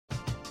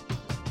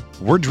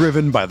We're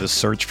driven by the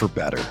search for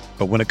better.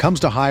 But when it comes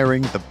to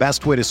hiring, the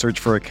best way to search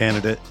for a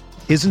candidate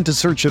isn't to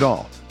search at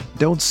all.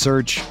 Don't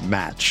search,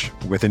 match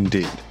with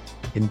Indeed.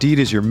 Indeed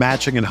is your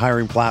matching and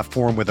hiring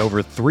platform with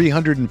over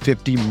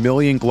 350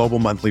 million global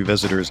monthly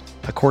visitors,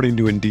 according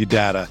to Indeed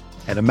data,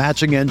 and a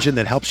matching engine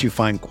that helps you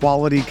find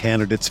quality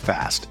candidates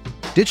fast.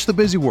 Ditch the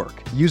busy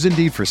work. Use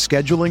Indeed for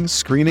scheduling,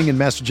 screening, and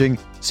messaging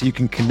so you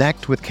can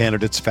connect with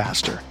candidates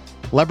faster.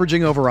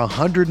 Leveraging over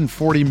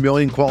 140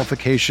 million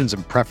qualifications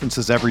and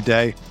preferences every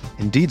day,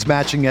 Indeed's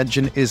matching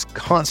engine is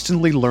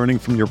constantly learning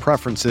from your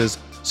preferences,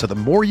 so the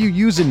more you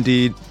use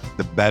Indeed,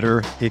 the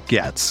better it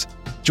gets.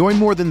 Join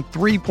more than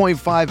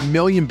 3.5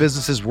 million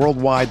businesses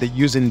worldwide that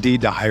use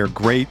Indeed to hire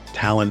great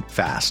talent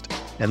fast.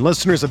 And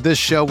listeners of this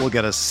show will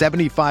get a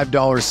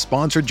 $75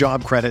 sponsored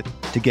job credit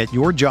to get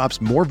your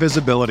jobs more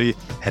visibility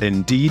at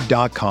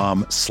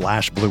Indeed.com/Blue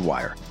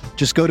Wire.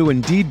 Just go to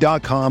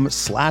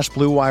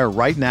Indeed.com/Blue Wire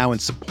right now and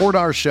support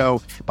our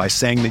show by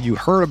saying that you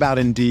heard about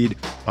Indeed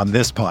on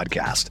this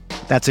podcast.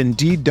 That's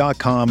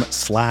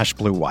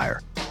Indeed.com/Blue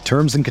Wire.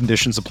 Terms and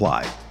conditions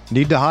apply.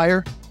 Need to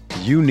hire?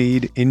 You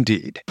need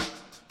Indeed.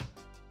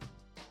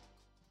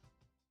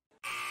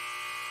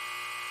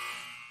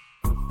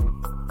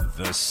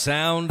 The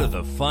sound of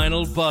the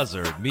final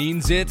buzzer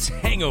means it's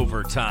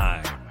hangover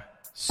time.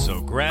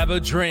 So grab a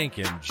drink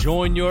and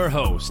join your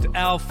host,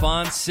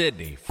 Alphonse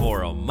Sidney,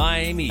 for a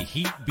Miami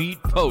Heat Beat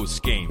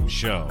postgame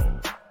show.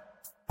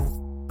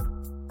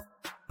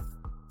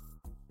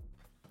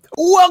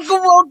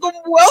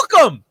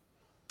 Welcome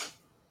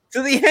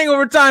to the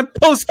Hangover Time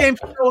postgame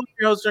show. I'm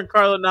your host,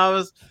 Giancarlo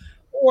Navas.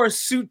 Wore a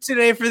suit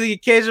today for the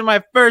occasion.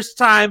 My first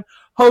time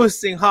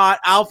hosting Hot.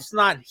 Alf's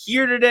not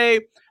here today.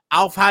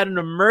 Alf had an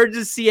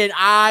emergency, and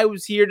I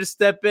was here to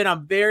step in.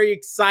 I'm very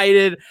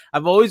excited.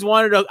 I've always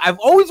wanted to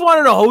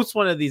host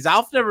one of these.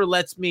 Alf never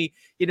lets me.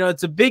 You know,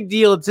 it's a big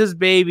deal. It's his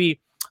baby.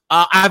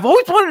 I've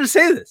always wanted to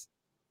say this.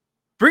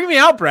 Bring me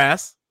out,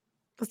 brass.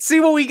 Let's see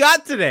what we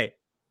got today.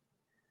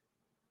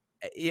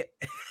 You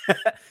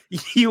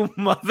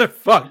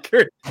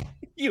motherfuckers.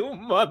 You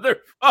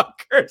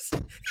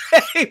motherfuckers.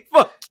 Hey,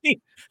 fucking,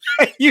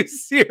 are you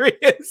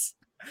serious?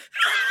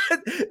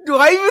 Do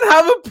I even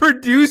have a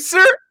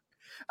producer?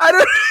 I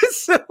don't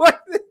know.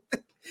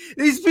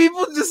 These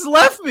people just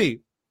left me.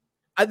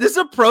 This is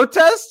a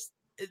protest?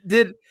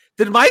 Did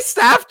my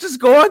staff just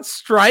go on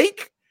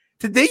strike?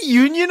 Did they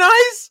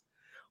unionize?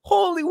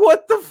 Holy,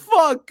 what the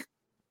fuck?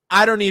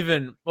 I don't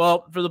even.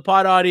 Well, for the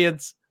pod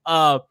audience,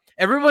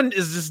 everyone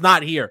is just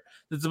not here.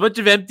 There's a bunch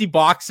of empty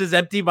boxes,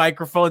 empty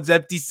microphones,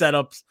 empty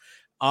setups.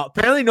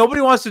 Apparently,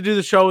 nobody wants to do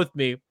the show with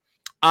me.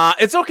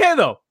 It's okay,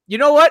 though. You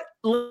know what?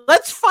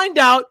 Let's find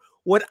out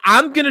what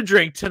I'm gonna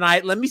drink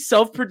tonight. What am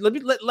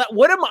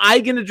I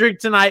gonna drink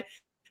tonight?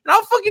 And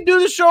I'll fucking do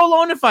the show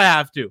alone if I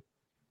have to.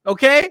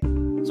 Okay?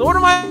 So what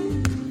am I?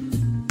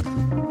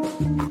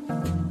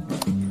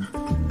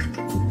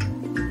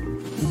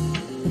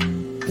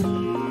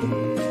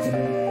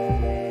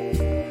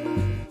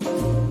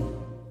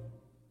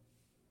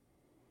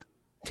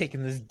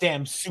 Taking this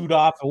damn suit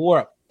off and wore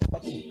a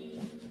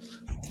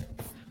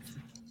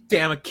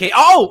damn cake.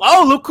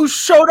 Oh, look who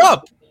showed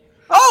up.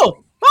 Oh,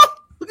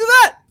 look at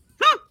that.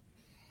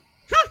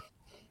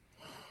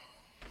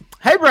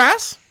 Hey,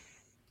 Brass.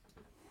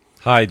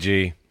 Hi,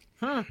 G.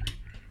 How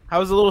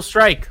was the little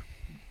strike?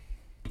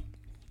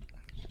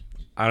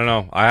 I don't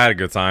know. I had a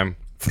good time.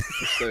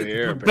 Still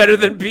here, Better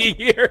than being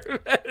here.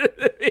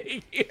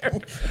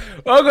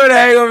 Welcome to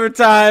Hangover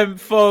Time,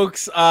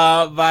 folks.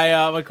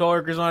 My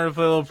coworkers wanted to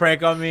play a little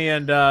prank on me,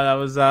 and that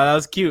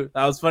was cute.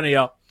 That was funny,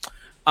 y'all.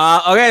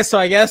 Okay, so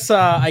I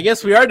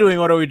guess we are doing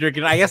What Are We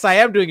Drinking? I guess I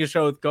am doing a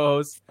show with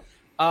co-hosts.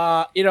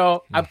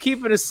 I'm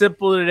keeping it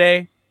simple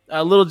today.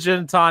 A little gin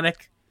and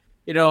tonic.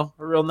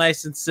 Real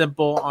nice and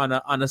simple on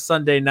a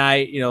Sunday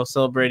night,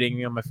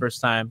 celebrating, my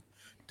first time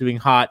doing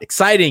Hot.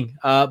 Exciting.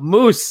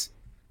 Moose,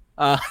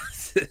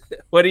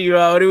 what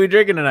are we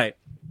drinking tonight?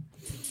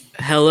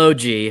 Hello,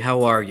 G.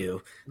 How are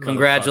you?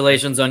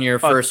 Congratulations on your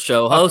first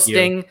show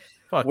hosting.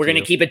 We're going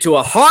to keep it to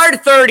a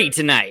hard 30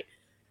 tonight.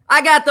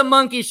 I got the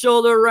monkey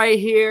shoulder right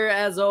here,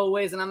 as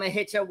always, and I'm going to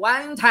hit you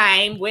one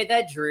time with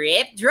a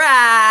drip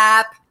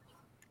drop.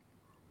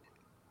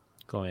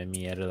 Go ahead,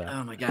 me out of that.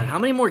 Oh, my God. How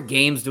many more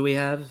games do we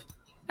have?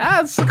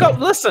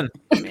 Listen,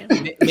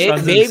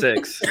 maybe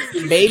 6.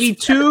 Maybe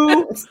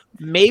 2,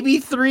 maybe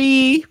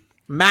 3,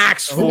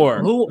 max 4.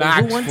 Who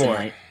max won 4.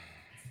 tonight?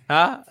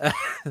 Huh?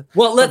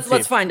 Well, let's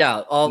find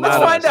out. Let's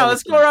find out.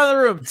 Let's go around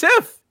the room.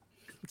 Tiff,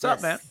 what's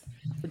up, man?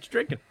 What you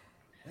drinking?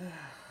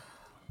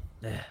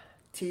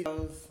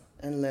 Tito's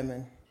and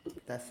lemon.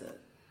 That's it.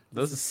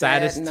 Those are the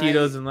saddest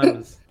Tito's and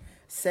lemons.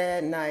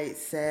 Sad night,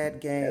 sad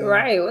game.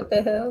 Right, what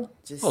the hell?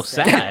 Just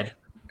sad.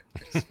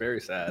 It's very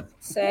sad.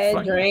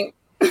 Sad drink.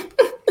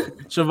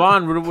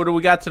 Siobhan, what do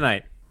we got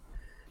tonight?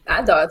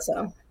 I thought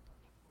so.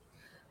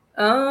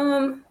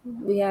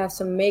 We have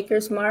some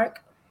Maker's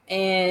Mark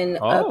and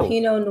a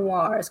Pinot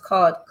Noir. It's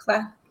called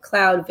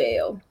Cloud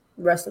Veil.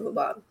 Rest of the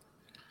bottle.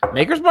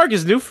 Maker's Mark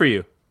is new for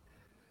you.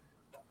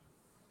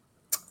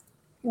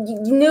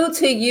 New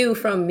to you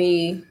from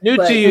me. New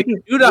to you.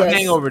 New to yes,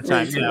 Hangover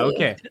time. new to Yeah, me.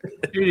 okay.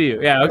 New to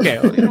you. Yeah, okay.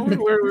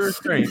 We're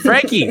straight.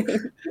 Frankie,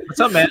 what's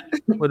up, man?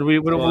 What are we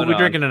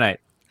drinking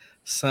tonight?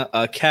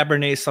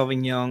 Cabernet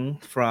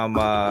Sauvignon from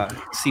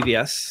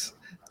CVS,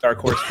 Dark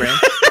Horse brand.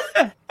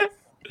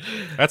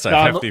 That's a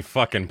hefty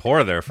fucking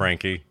pour there,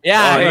 Frankie.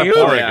 Yeah,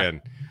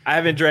 Oregon. I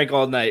haven't drank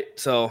all night,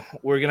 so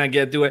we're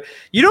gonna do it.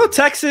 You know,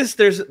 Texas,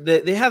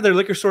 they have their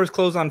liquor stores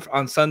closed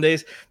on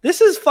Sundays.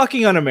 This is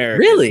fucking un-American.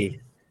 Really?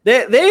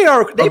 They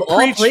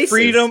preach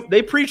freedom.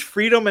 They preach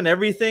freedom and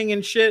everything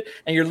and shit.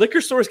 And your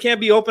liquor stores can't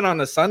be open on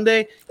a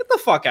Sunday. Get the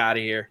fuck out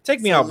of here. Take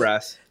me out,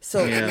 Brass.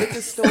 So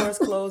liquor stores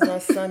closed on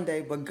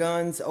Sunday, but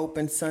guns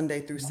open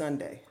Sunday through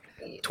Sunday.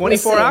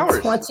 24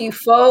 hours.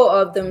 24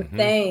 of them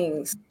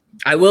things.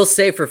 I will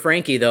say for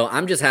Frankie though,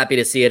 I'm just happy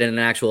to see it in an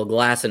actual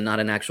glass and not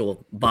an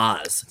actual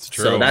vase. It's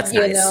true. So that's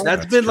nice.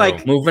 That's been true.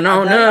 Like moving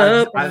on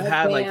up. I've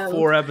had like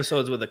 4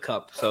 episodes with a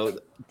cup. So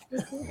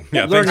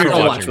yeah, thanks for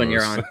watching when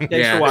you're on.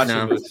 Thanks for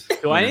watching.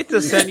 Do I need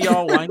to send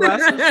y'all wine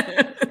glasses?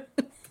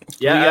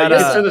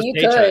 Yeah, you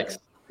could.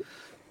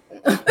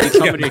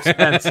 Somebody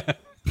expense.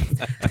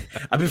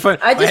 I'll be fun.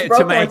 I just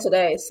broke one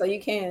today, so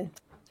you can.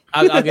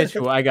 I'll get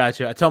you. I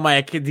got you. I told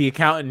the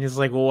accountant. He's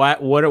like, "Well,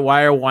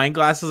 why are wine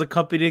glasses a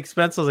company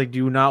expense?" I was like, "Do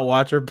you not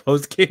watch our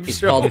post-game It's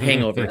show?" called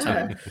Hangover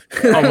time.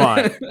 Come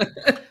on,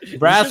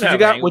 Brass.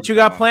 What you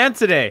got planned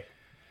today?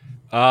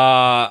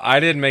 I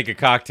didn't make a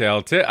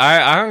cocktail.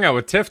 I hung out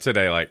with Tiff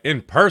today, like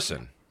in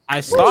person. I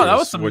saw that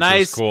was some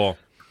nice. Was cool.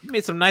 You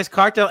made some nice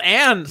cocktail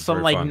and some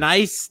Very like fun.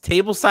 nice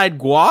tableside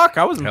guac.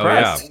 I was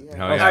impressed.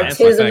 Hell yeah.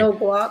 Artisanal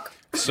guac.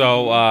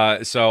 So I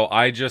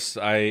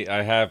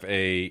have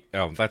a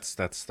that's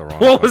the wrong.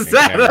 What was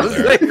that? I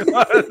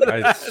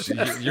was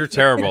like, you're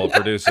terrible at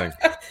producing.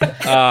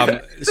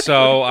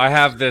 So I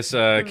have this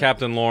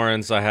Captain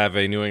Lawrence. I have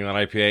a New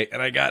England IPA,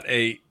 and I got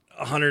a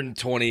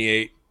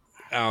 128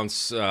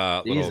 ounce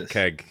little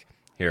keg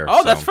here.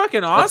 Oh, that's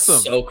fucking awesome!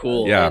 That's so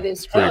cool. Yeah, That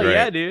is it's pretty great.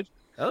 Yeah, dude,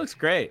 that looks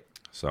great.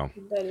 So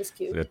that is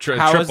cute. the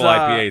triple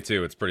IPA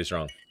too. It's pretty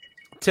strong.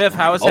 Tiff,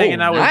 how was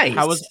hanging out nice.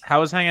 with how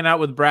was hanging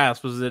out with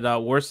Brass? Was it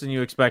worse than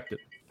you expected?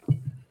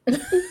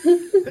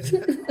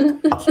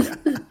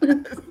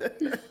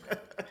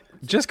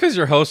 Just because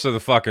you're host of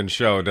the fucking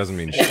show doesn't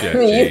mean shit.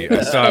 G. You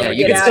can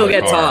still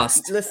get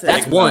tossed. Listen,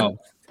 That's one.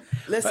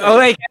 Listen. Oh,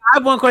 wait, I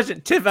have one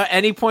question. Tiff, at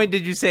any point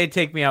did you say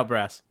 "take me out,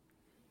 Brass"?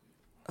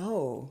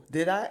 Oh,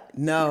 did I?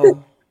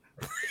 No.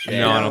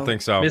 No, I don't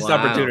think so. Missed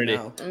opportunity.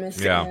 No.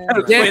 Yeah.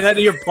 Wait, that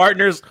to your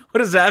partners? What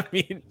does that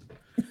mean?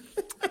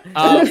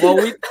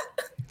 Well,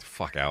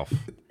 Fuck Alf.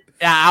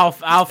 Yeah,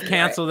 Alf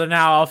canceled, and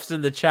now Alf's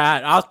in the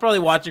chat. I was probably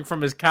watching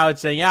from his couch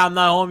saying, "Yeah, I'm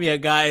not home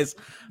yet, guys.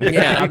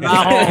 Yeah, I'm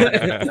not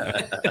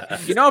home."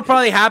 You know what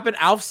probably happened?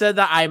 Alf said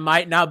that I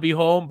might not be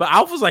home, but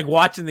Alf was like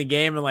watching the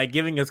game and like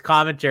giving his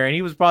commentary, and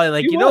he was probably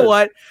like, know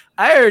what?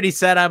 I already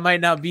said I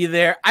might not be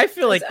there. I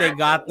feel like they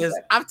got this.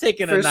 I'm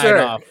taking a night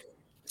off.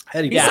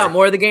 He saw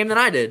more of the game than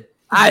I did.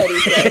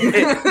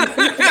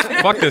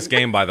 Fuck this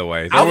game, by the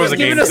way. There I was was a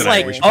game giving us tonight.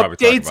 like We should probably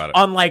talk updates about it.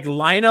 on like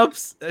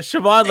lineups,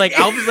 Siobhan. Like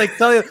I was like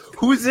telling you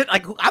who's in.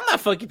 Like I'm not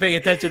fucking paying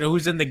attention to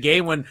who's in the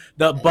game when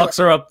the Bucks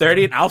are up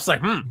 30, and Alf's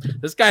like,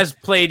 this guy's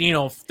played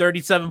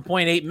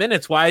 37.8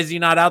 minutes. Why is he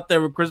not out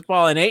there with Chris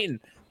Paul and Ayton?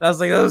 I was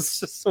like, that was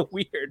just so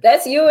weird.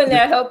 That's you in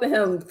there helping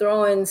him,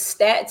 throwing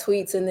stat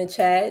tweets in the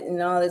chat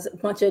and all this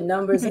bunch of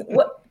numbers.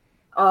 What?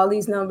 All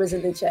these numbers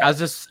in the chat. I was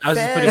just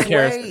putting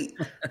Karis.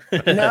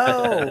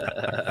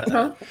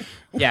 No.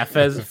 Yeah,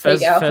 Fez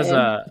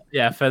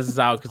is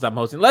out because I'm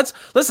hosting. Let's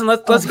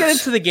get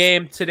into the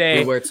game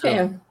today.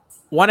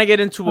 Want to get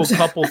into a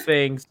couple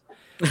things.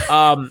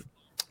 Siobhan,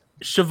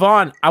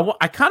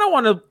 I kind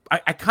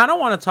of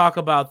want to talk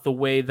about the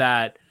way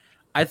that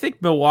I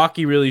think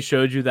Milwaukee really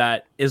showed you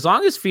that as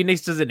long as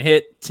Phoenix doesn't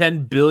hit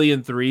 10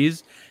 billion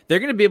threes, they're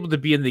going to be able to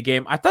be in the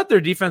game. I thought their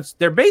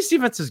base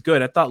defense is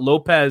good. I thought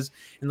Lopez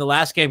in the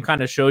last game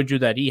kind of showed you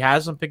that he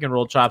has some pick and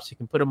roll chops. He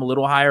can put him a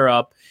little higher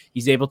up.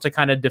 He's able to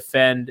kind of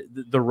defend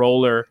the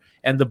roller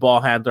and the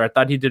ball handler. I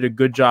thought he did a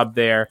good job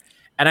there.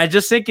 And I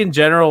just think in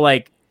general,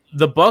 like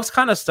the Bucks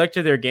kind of stuck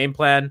to their game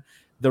plan.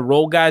 The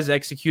role guys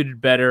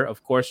executed better.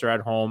 Of course, they're at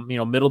home.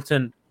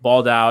 Middleton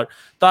balled out.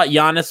 Thought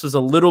Giannis was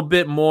a little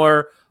bit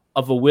more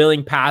of a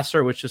willing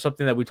passer, which is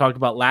something that we talked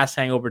about last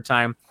Hangover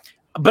time.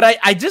 But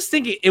I just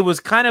think it was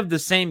kind of the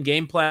same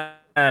game plan.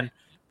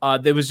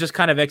 That was just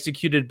kind of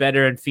executed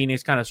better, and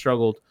Phoenix kind of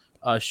struggled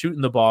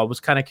shooting the ball. I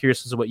was kind of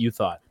curious as to what you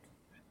thought.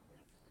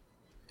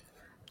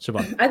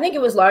 Siobhan. I think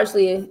it was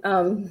largely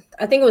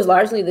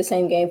the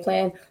same game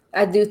plan.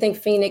 I do think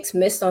Phoenix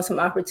missed on some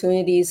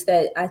opportunities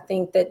that I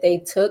think that they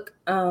took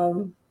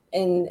in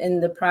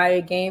the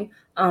prior game.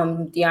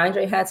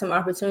 DeAndre had some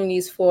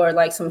opportunities for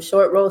like some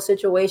short roll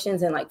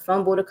situations and like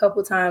fumbled a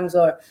couple times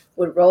or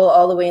would roll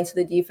all the way into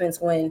the defense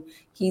when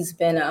he's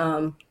been,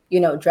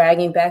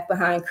 dragging back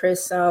behind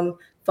Chris,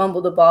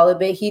 fumbled the ball a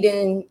bit. He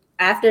didn't,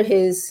 after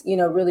his,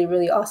 really,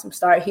 really awesome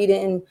start,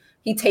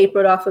 he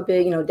tapered off a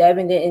bit.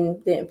 Devin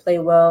didn't play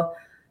well.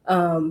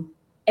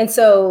 And And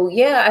so,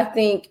 yeah, I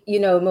think,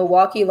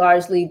 Milwaukee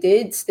largely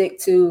did stick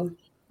to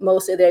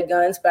most of their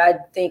guns, but I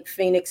think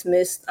Phoenix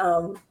missed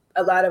a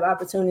lot of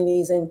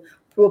opportunities, and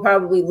we'll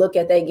probably look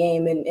at that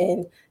game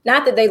and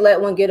not that they let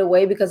one get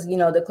away, because,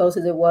 the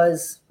closest it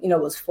was,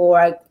 was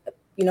 4,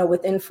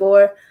 within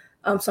 4,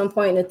 some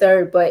point in the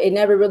third, but it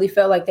never really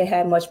felt like they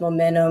had much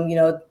momentum.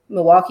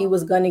 Milwaukee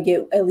was going to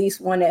get at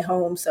least one at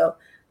home. So,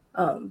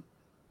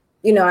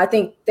 I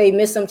think they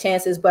missed some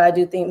chances, but I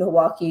do think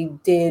Milwaukee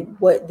did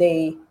what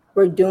they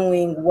were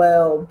doing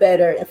well,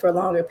 better, and for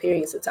longer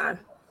periods of time.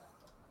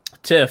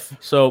 Tiff,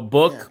 so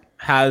Book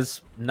has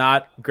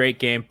not great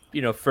game,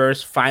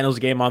 first finals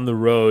game on the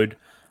road.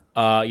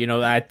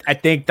 I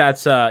think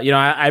that's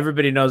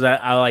everybody knows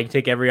that I like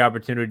take every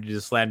opportunity to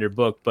slander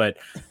Book, but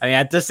I mean,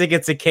 I just think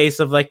it's a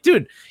case of like,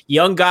 dude,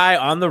 young guy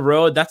on the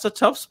road, that's a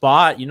tough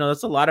spot.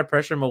 That's a lot of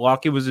pressure.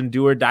 Milwaukee was in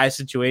do or die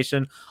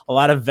situation. A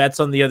lot of vets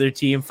on the other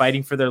team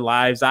fighting for their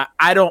lives.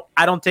 I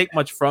don't take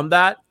much from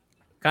that.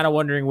 Kind of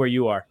wondering where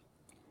you are.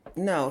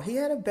 No, he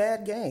had a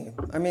bad game.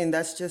 I mean,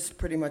 that's just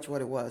pretty much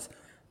what it was.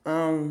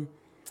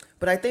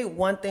 But I think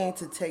one thing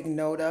to take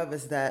note of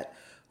is that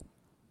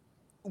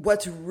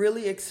what's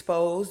really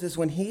exposed is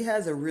when he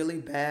has a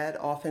really bad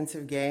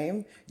offensive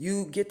game,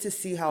 you get to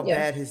see how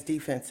bad his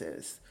defense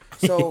is.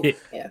 So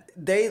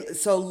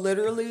so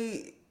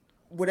literally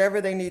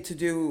whatever they need to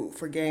do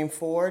for game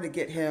 4 to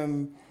get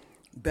him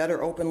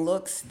better open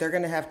looks, they're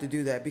going to have to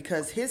do that,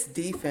 because his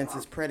defense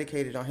is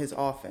predicated on his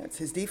offense.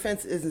 His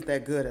defense isn't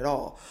that good at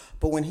all.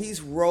 But when he's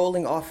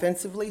rolling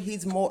offensively,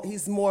 he's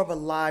more of a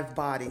live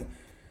body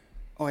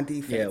on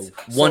defense.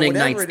 Yeah, one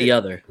ignites the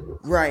other.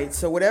 Right.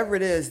 So whatever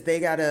it is, they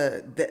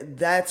gotta.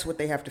 That's what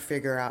they have to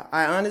figure out.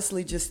 I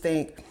honestly just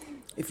think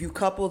if you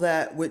couple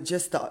that with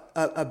just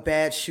a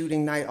bad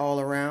shooting night all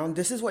around,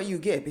 this is what you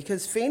get.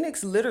 Because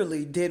Phoenix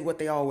literally did what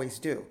they always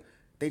do.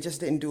 They just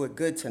didn't do it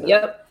good tonight.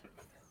 Yep.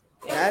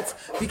 That's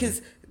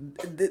because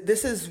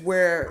this is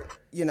where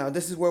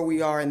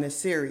we are in this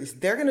series.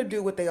 They're gonna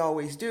do what they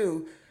always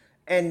do,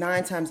 and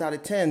 9 times out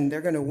of 10, they're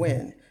gonna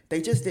win.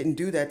 They just didn't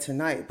do that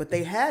tonight, but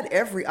they had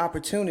every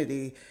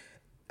opportunity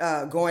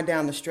going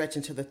down the stretch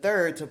into the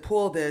third to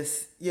pull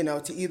this,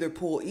 to either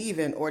pull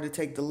even or to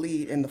take the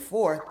lead in the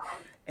fourth,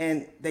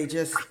 and they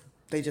just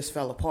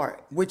fell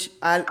apart, which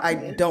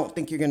I don't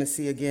think you're going to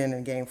see again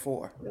in game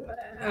 4.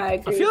 I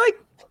agree. I feel like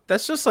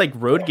that's just like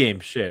road game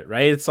shit,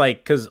 right? It's like,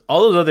 because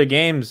all those other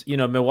games,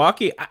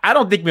 Milwaukee, I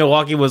don't think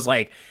Milwaukee was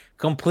like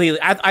completely,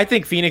 I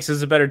think Phoenix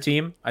is a better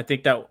team. I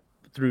think that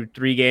through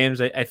 3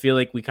 games, I feel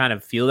like we kind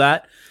of feel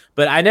that.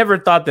 But I never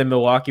thought that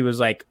Milwaukee was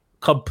like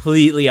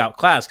completely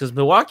outclassed, because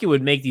Milwaukee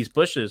would make these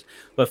pushes,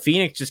 but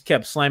Phoenix just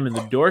kept slamming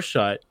the door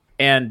shut.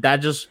 And that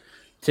just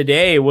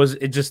today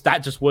that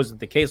just wasn't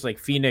the case. Like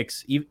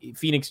Phoenix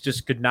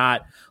just could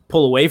not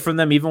pull away from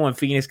them. Even when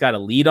Phoenix got a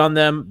lead on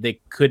them, they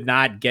could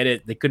not get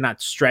it. They could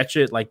not stretch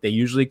it like they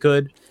usually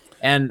could.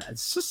 And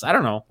it's just, I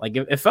don't know, like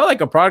it felt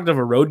like a product of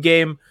a road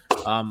game.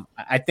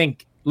 I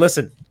think,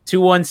 listen,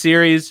 2-1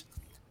 series,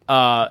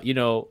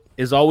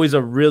 is always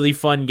a really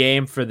fun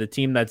game for the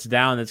team that's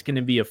down. It's going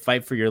to be a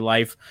fight for your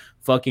life,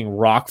 fucking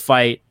rock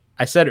fight.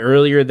 I said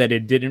earlier that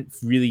it didn't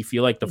really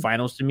feel like the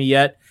finals to me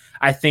yet.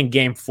 I think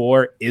game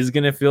 4 is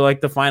going to feel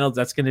like the finals.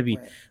 That's going to be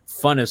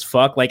fun as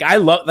fuck. Like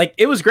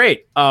it was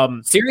great.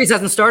 Series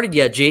hasn't started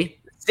yet, G.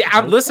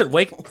 Listen,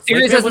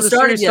 series hasn't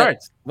started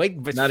yet.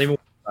 But not even.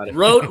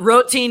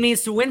 Road team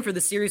needs to win for the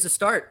series to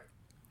start.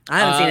 I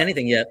haven't seen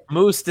anything yet.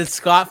 Moose, did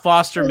Scott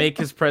Foster make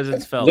his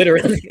presence felt?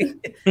 Literally.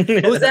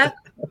 Who's that?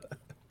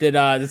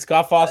 Did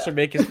Scott Foster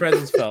make his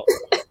presence felt?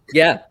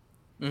 Yeah.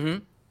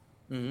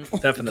 Mm-hmm.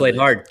 Definitely played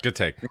hard. Good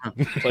take.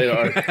 Played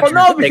hard. Well,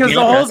 no, because the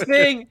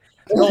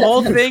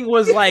whole thing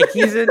was like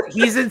he's in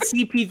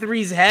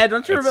CP3's head.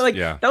 Don't you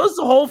remember? That was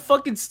the whole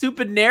fucking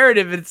stupid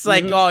narrative. It's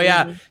like, what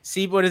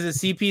is it?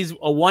 CP's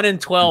a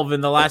 1-12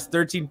 in the last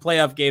 13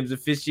 playoff games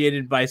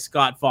officiated by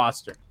Scott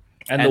Foster.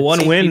 And the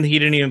one win, he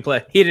didn't even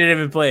play. He didn't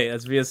even play.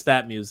 That's via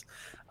StatMuse.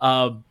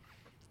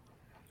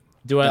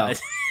 Do I? No,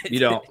 you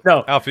don't.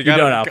 No, Alf, you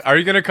don't. Alf. Are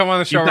you going to come on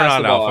the show or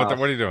not, Alf?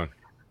 What are you doing?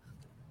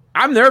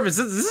 I'm nervous.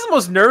 This is the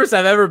most nervous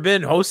I've ever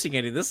been hosting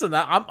anything.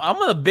 I'm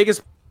on the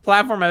biggest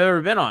platform I've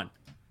ever been on.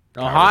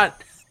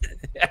 Hot.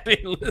 I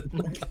mean,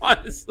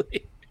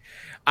 honestly,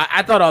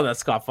 I thought all that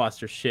Scott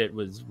Foster shit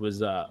was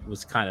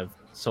kind of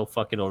so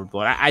fucking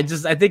overblown. I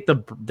think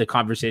the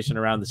conversation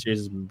around the series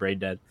has been brain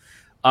dead.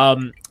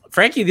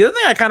 Frankie, the other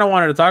thing I kind of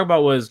wanted to talk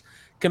about was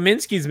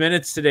Kaminsky's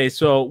minutes today.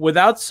 So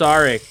without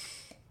Saric,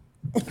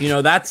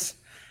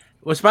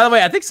 which by the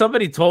way, I think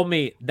somebody told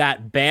me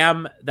that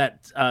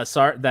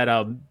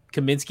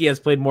Kaminsky has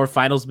played more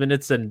finals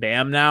minutes than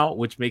Bam now,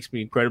 which makes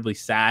me incredibly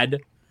sad.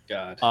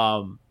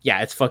 God.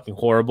 Yeah, it's fucking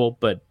horrible,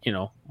 but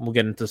we'll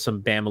get into some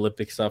Bam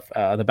Olympic stuff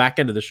on the back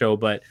end of the show.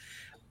 But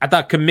I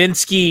thought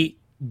Kaminsky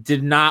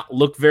did not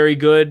look very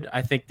good.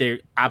 I think they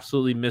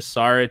absolutely missed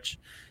Saric.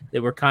 They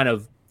were kind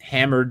of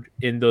hammered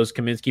in those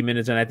Kaminsky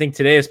minutes, and I think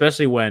today,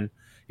 especially when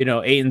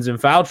Ayton's in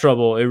foul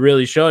trouble, it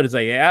really showed. It's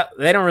like,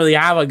 they don't really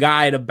have a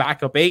guy to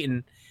back up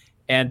Ayton,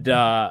 And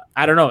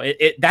I don't know.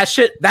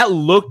 That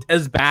looked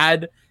as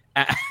bad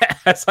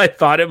as I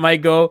thought it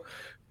might go.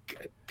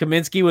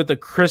 Kaminsky with a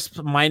crisp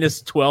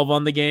 -12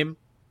 on the game.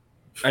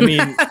 I mean,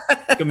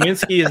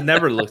 Kaminsky has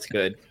never looked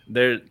good.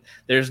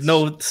 There's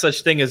no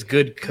such thing as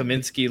good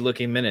Kaminsky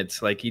looking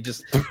minutes. Like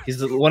he's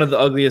one of the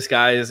ugliest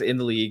guys in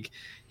the league.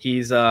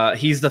 He's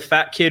the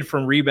fat kid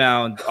from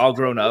Rebound, all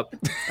grown up.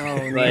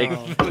 Oh, like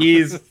no.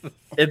 it's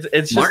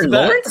just Martin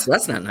Lawrence.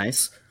 That's not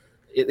nice.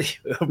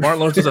 Martin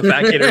Lawrence was a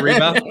fat kid at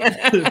Rebound.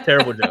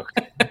 Terrible joke.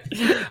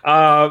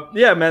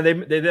 Yeah, man,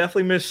 they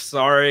definitely missed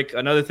Saric.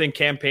 Another thing,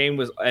 campaign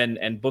was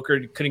and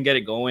Booker couldn't get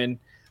it going.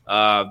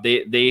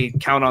 They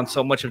count on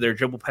so much of their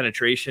dribble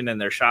penetration and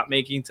their shot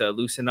making to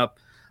loosen up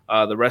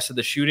the rest of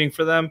the shooting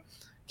for them.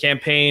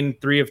 Campaign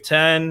 3 of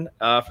 10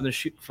 from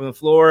the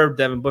floor.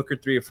 Devin Booker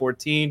 3 of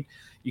 14.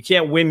 You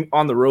can't win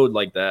on the road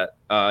like that.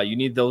 You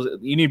need those.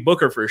 You need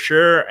Booker for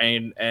sure.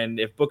 And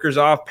if Booker's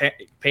off,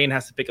 Payne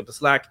has to pick up the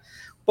slack.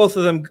 Both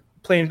of them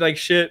playing like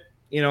shit.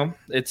 You know,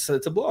 it's a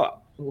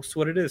blowout. That's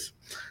what it is.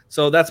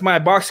 So that's my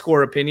box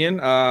score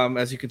opinion.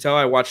 As you can tell,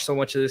 I watched so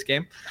much of this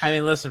game. I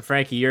mean, listen,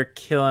 Frankie, you're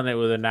killing it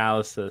with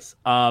analysis.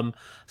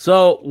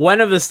 So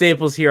one of the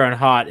staples here on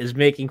Hot is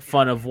making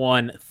fun of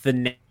one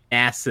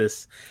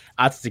Thanasis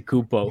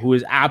Antetokounmpo, who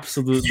is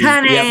absolutely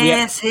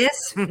Thanasis.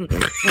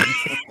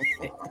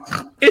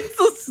 It's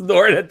a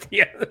snort at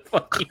the end that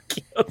fucking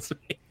kills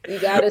me. You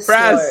gotta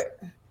snort.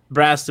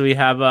 Brass, do we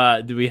have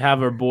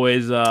our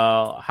boys'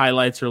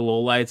 highlights or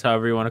lowlights,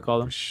 however you want to call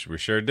them? We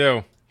sure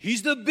do.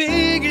 He's the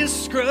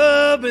biggest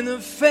scrub in the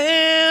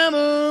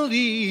family.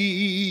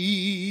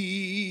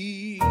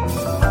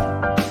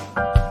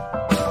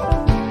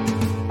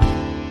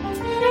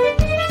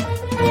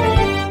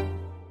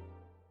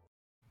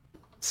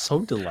 So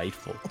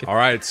delightful. All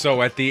right,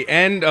 so at the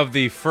end of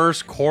the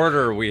first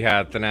quarter, we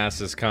had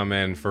Thanasis come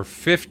in for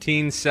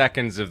 15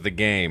 seconds of the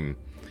game.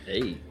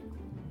 Hey.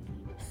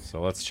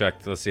 So let's check.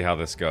 Let's see how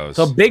this goes.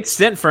 So big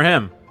stint for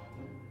him.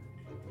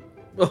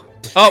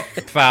 Oh,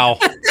 foul.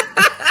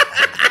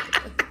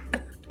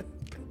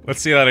 Let's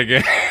see that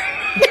again.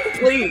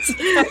 Please.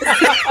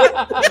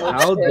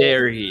 How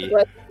dare he?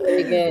 Let's do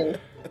it again.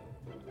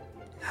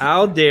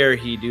 How dare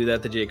he do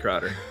that to Jay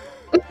Crowder?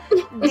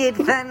 Did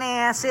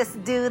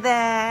Thanasis do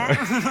that?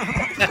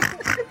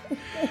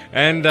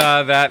 And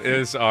that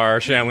is our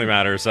Shamley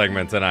Matters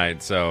segment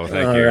tonight. So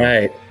thank you. All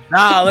right.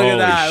 Nah, look Holy at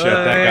that. shit,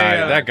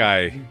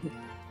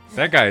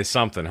 that guy is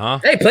something, huh?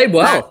 Hey, played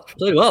well.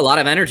 Played well. A lot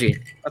of energy.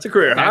 That's a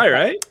career high,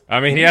 right? I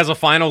mean, he has a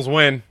finals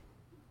win.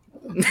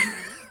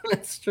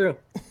 That's true.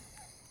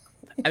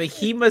 I mean,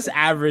 he must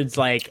average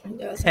like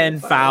 10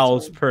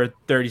 fouls per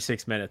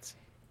 36 minutes.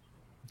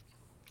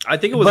 I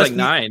think it was like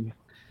 9.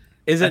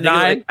 Is it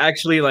 9?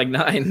 Actually, like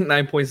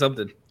 9 point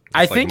something.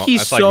 I think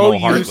he's so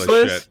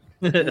useless.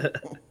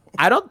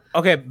 I don't.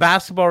 Okay,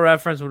 Basketball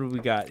Reference. What do we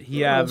got?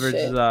 He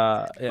averages.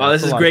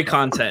 This is great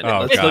content.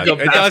 Oh Let's God, look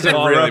up it doesn't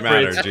really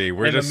Reference matter. G,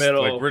 we're in the just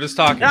middle. we're just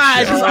talking. Nah,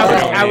 shit.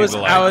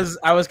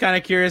 I was kind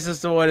of curious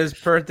as to what his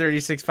per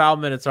 36 foul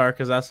minutes are,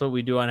 because that's what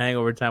we do on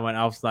Hangover Time when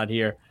Alf's not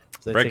here.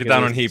 So break it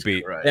down on Heat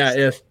Beat. Right. Yeah,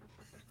 if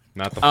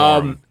not the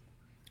forum.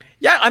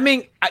 Yeah, I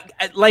mean, I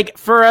like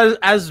for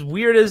as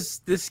weird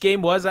as this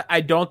game was,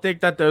 I don't think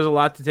that there's a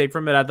lot to take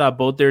from it. I thought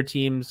both their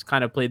teams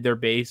kind of played their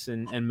base,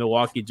 and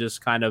Milwaukee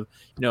just kind of,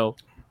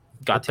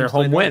 got their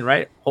home win,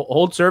 right?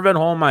 Hold serve at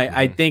home.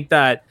 I think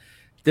that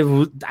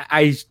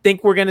I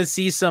think we're going to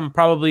see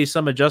probably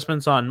some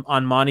adjustments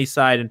on Monty's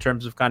side in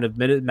terms of kind of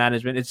minute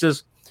management. It's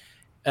just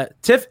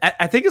Tiff.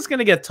 I think it's going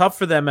to get tough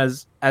for them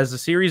as the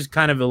series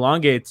kind of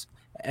elongates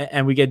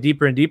and we get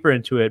deeper and deeper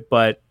into it,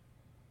 but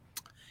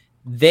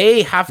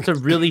they have to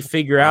really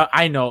figure out.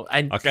 I know.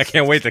 I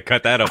can't wait to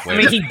cut that up later.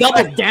 I mean, he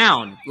doubled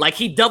down. Like,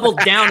 he doubled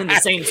down in the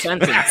same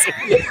sentence.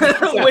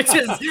 Which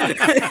is...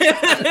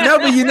 No,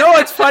 but you know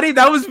what's funny?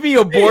 That was me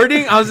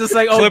aborting. I was just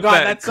like, oh, clip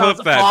God, that sounds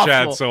clip that, awful.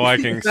 Chad, so I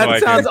can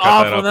That sounds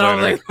awful. And then I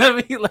was like,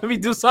 let me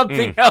do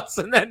something else.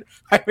 And then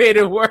I made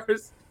it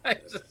worse. I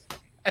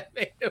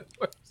made it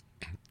worse.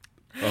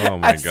 Oh,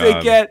 my as God.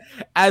 They get,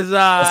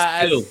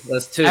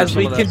 That's two. As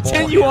we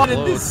continue on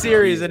in this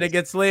series and it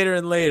gets later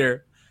and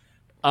later,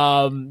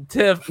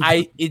 Tiff,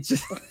 this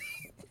is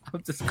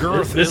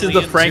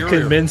the Frank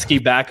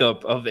Kaminsky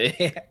backup of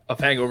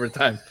Hangover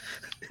Time.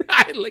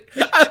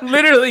 I'm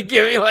literally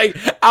giving like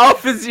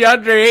Alpha's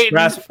Yonder 8.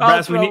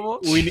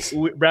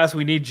 Brass,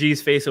 we need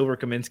G's face over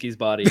Kaminsky's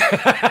body.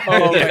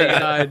 Oh my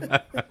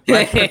God.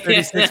 My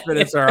 36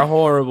 minutes are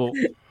horrible.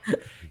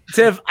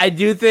 Tiff, I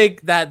do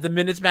think that the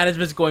minutes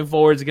management going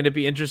forward is going to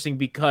be interesting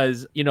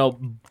because,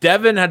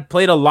 Devin had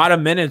played a lot of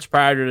minutes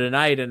prior to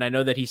tonight, and I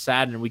know that he's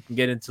sad, and we can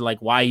get into like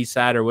why he's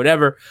sad or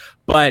whatever.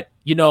 But,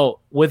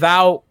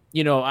 without,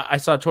 I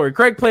saw Torrey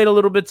Craig played a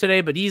little bit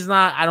today, but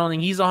I don't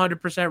think he's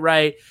 100%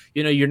 right.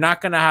 You're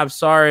not going to have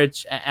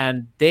Saric,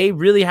 and they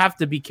really have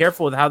to be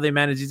careful with how they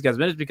manage these guys'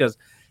 minutes because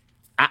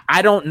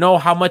I don't know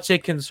how much they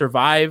can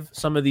survive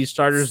some of these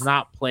starters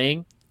not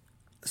playing.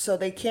 So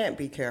they can't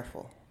be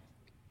careful.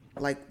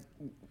 Like,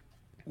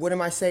 what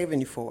am I saving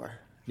you for?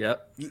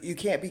 Yep. You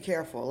can't be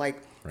careful.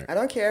 Like, Right. I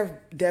don't care if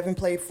Devin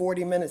played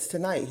 40 minutes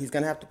tonight. He's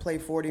going to have to play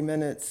 40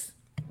 minutes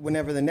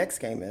whenever the next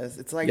game is.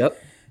 It's like,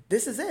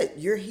 this is it.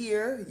 You're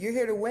here. You're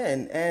here to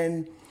win.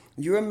 And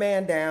you're a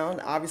man down.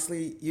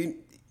 Obviously,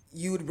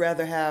 you would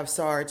rather have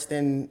Sarge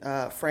than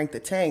Frank the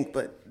Tank,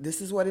 but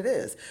this is what it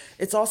is.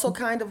 It's also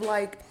kind of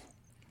like,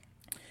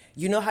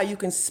 you know how you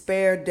can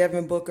spare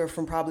Devin Booker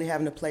from probably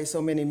having to play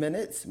so many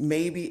minutes?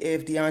 Maybe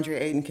if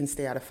DeAndre Ayton can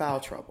stay out of foul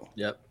trouble.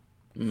 Yep.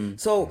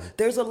 So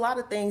there's a lot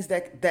of things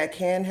that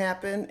can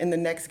happen in the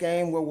next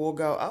game where we'll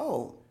go,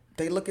 oh,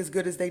 they look as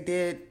good as they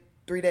did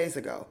 3 days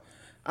ago.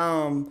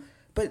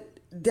 But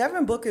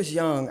Devin Booker's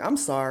young. I'm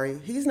sorry.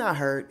 He's not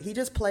hurt. He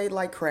just played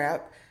like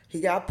crap.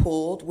 He got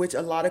pulled, which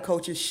a lot of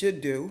coaches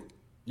should do.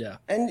 Yeah.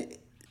 And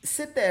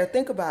sit there,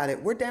 think about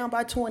it. We're down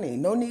by 20.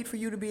 No need for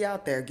you to be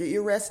out there. Get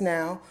your rest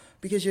now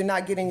because you're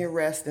not getting your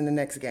rest in the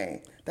next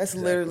game. That's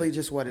literally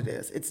just what it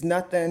is. It's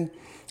nothing.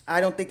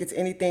 I don't think it's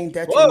anything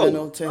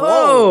detrimental to him.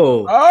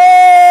 Oh!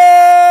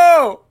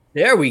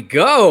 There we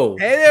go.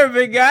 Hey there,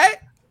 big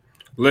guy.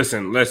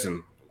 Listen.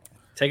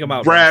 Take him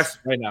out, Brass,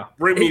 right now.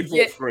 Bring me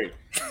full screen.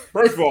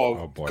 First of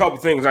all, a couple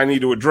things I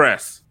need to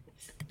address.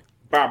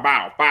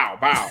 Bow.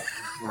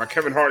 My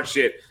Kevin Hart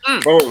shit.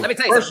 Boom. Let me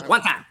tell you something.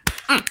 One time.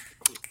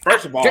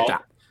 First of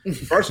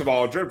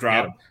all, drip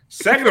drop.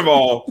 Second of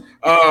all,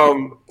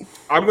 I'm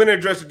going to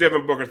address the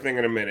Devin Booker thing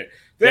in a minute.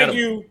 Thank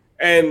you,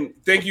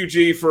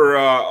 G,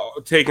 for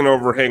taking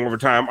over Hangover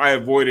Time. I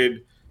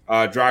avoided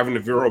driving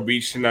to Vero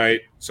Beach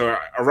tonight, so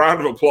a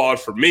round of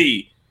applause for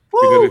me.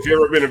 Because if you've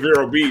ever been to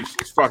Vero Beach,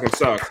 it fucking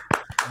sucks.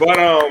 But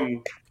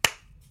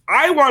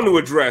I want to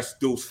address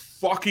those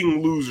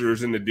fucking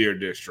losers in the Deer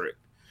District.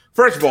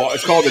 First of all,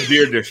 it's called the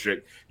Deer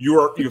District.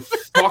 You're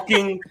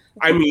fucking,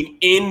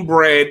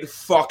 inbred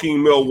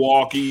fucking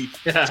Milwaukee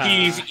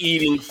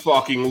cheese-eating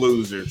fucking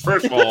losers.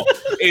 First of all,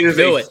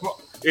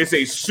 it's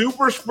a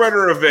super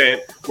spreader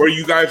event where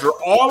you guys are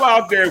all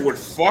out there with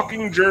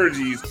fucking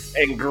jerseys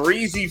and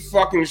greasy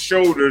fucking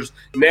shoulders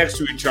next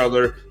to each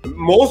other.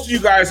 Most of you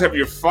guys have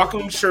your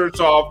fucking shirts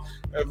off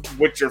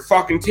with your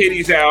fucking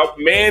titties out,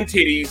 man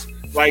titties,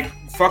 like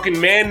fucking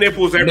man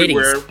nipples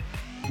everywhere.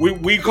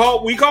 We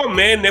call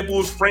man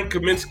nipples Frank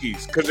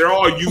Kaminsky's because they're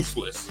all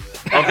useless.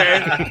 Okay,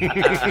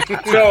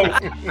 so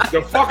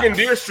the fucking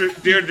Deer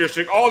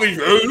District, all these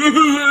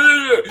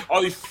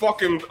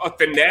fucking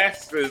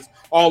thanasses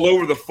all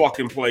over the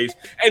fucking place,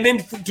 and then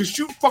to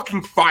shoot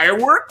fucking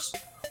fireworks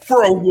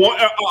for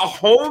a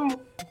home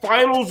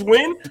finals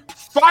win,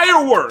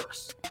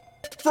 fireworks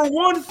for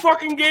one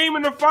fucking game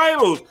in the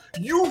finals.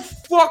 You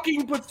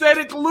fucking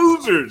pathetic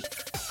losers.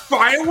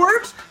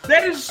 Fireworks?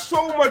 That is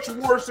so much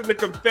worse than the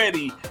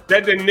confetti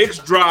that the Knicks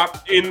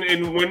dropped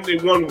in when they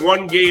won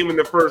one game in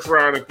the first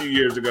round a few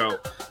years ago.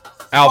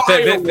 Al,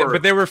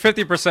 but they were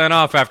 50%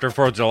 off after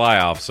 4th of July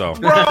off, so.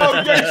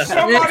 Bro,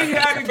 somebody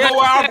had to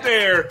go out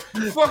there,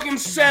 fucking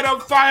set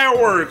up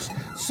fireworks.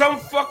 Some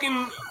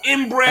fucking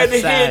inbred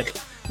hick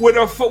with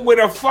a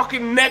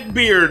fucking neck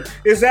beard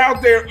is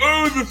out there.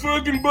 Oh, the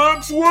fucking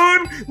Bucks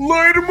won.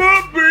 Light them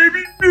up,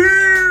 baby.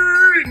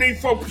 And they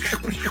for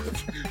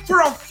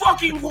a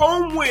fucking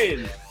home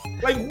win.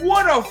 Like,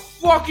 what a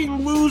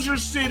fucking loser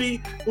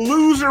city,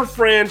 loser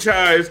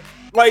franchise.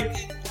 Like,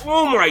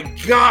 oh my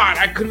God,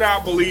 I could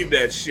not believe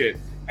that shit.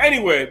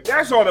 Anyway,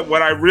 that's all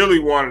what I really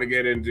wanted to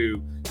get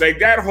into. Like,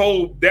 that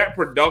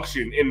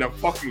production in the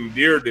fucking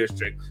Deer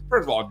District.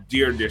 First of all,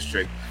 Deer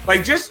District.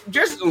 Like, just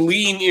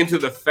lean into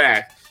the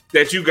fact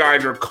that you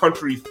guys are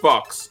country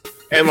fucks.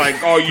 And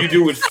like, all you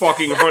do is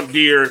fucking hunt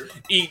deer,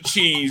 eat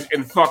cheese,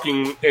 and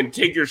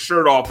take your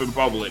shirt off in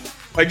public.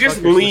 Like,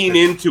 just lean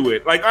into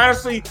it. Like,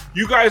 honestly,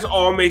 you guys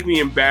all make me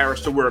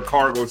embarrassed to wear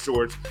cargo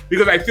shorts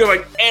because I feel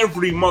like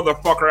every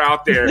motherfucker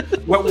out there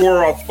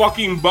wore a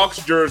fucking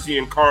Bucks jersey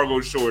and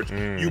cargo shorts.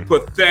 You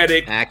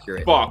pathetic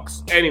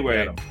fucks.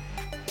 Anyway,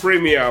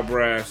 bring me out,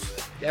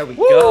 Brass. There we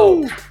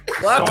go.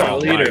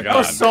 That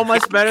was so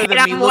much better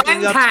than me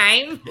looking up.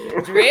 Time.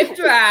 Drip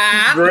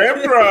drop.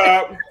 Drip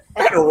drop.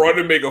 I had to run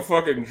to make a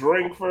fucking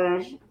drink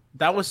first.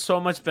 That was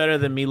so much better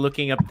than me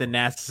looking up the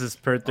Nasus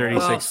per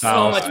 36 fouls.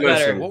 So much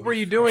better. What were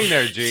you doing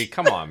there, G?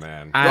 Come on,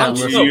 man. I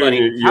was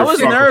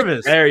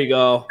nervous. There you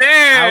go.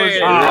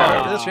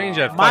 Let's change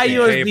that. My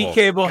USB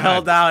cable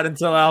held out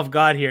until Alf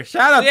got here.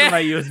 Shout out to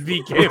my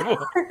USB cable.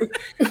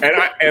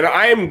 and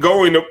I am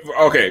going to.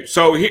 Okay,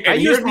 so my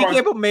USB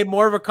cable made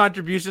more of a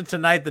contribution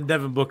tonight than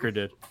Devin Booker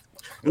did.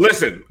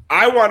 Listen,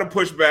 I want to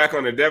push back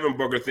on the Devin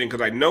Booker thing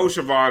because I know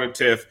Siobhan and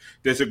Tiff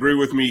disagree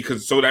with me,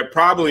 so that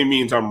probably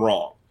means I'm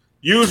wrong.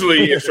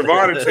 Usually, if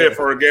Siobhan and Tiff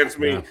are against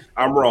me,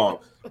 I'm wrong.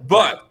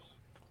 But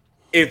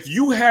if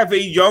you have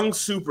a young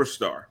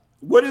superstar,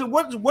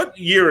 what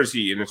year is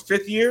he in? His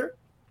 5th year?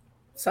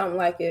 Something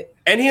like it.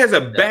 And he has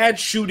a bad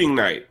shooting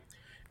night,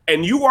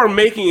 and you are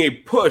making a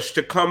push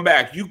to come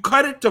back. You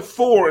cut it to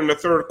 4 in the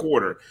 3rd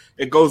quarter.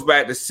 It goes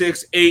back to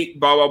 6, 8,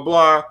 blah, blah,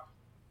 blah.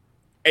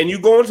 And you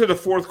go into the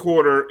 4th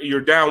quarter, you're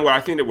down,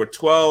 I think there were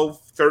 12,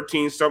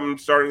 13, something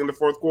starting in the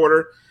 4th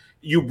quarter.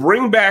 You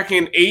bring back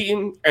in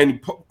Ayton, and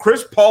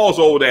Chris Paul's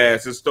old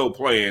ass is still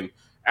playing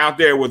out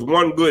there with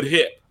one good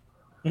hit.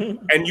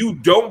 and you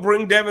don't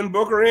bring Devin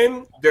Booker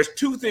in, there's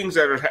two things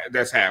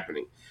that's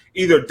happening.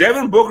 Either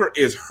Devin Booker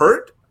is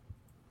hurt,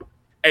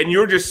 and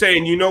you're just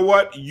saying, you know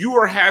what, you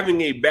are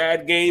having a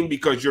bad game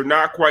because you're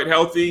not quite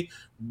healthy.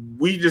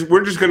 We're just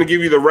going to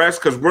give you the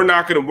rest because we're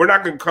not going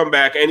to come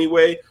back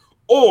anyway.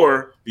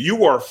 Or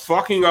you are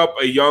fucking up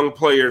a young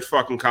player's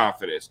fucking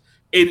confidence.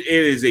 It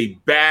is a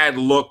bad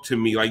look to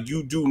me. Like,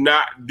 you do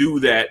not do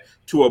that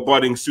to a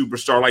budding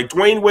superstar. Like,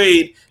 Dwayne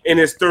Wade in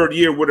his third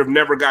year would have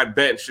never got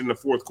benched in the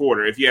fourth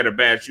quarter if he had a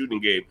bad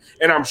shooting game.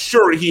 And I'm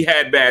sure he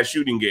had bad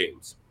shooting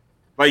games.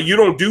 Like, you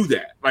don't do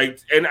that. Like,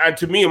 and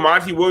to me,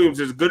 Monty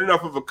Williams is good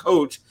enough of a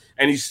coach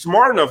and he's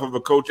smart enough of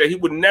a coach that he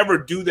would never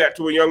do that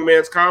to a young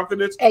man's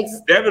confidence.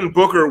 Devin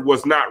Booker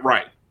was not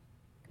right.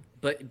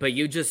 But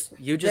you just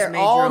they're made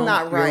all your own,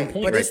 not right.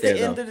 But it's the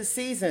end though. of the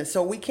season,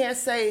 so we can't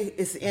say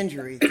it's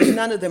injury because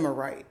none of them are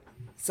right.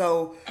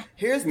 So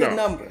here's the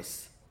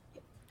numbers.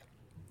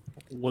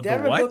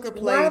 Devin Booker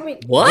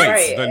played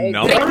The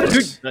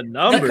numbers. The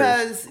numbers.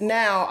 Because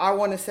now I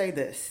want to say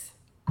this: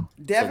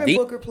 Devin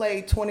Booker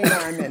played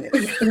 29 minutes.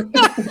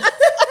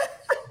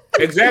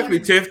 Exactly,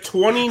 Tiff.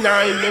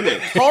 29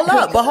 minutes. Hold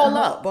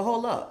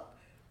up.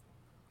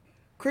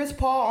 Chris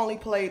Paul only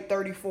played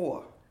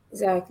 34.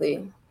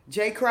 Exactly.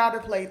 Jay Crowder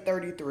played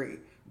 33.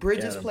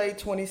 Bridges played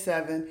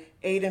 27.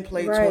 Aiden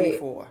played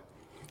 24.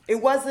 It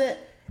wasn't.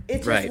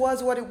 It just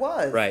was what it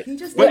was. Right. He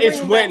just.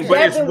 It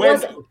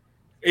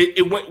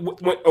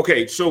went.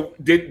 Okay, so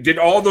did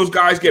all those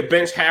guys get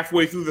benched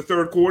halfway through the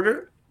third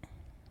quarter?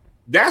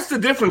 That's the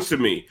difference to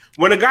me.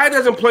 When a guy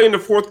doesn't play in the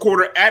fourth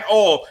quarter at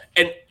all,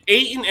 and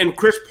Ayton and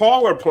Chris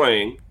Paul are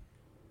playing,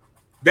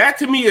 that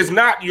to me is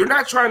not. You're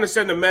not trying to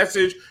send a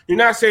message. You're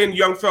not saying,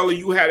 young fella,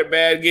 you had a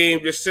bad game.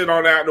 Just sit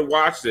on out and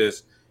watch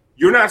this.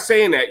 You're not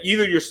saying that.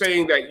 Either you're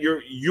saying that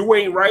you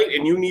ain't right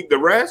and you need the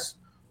rest,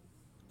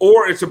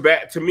 or it's a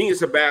bad. To me,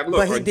 it's a bad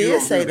look. But he did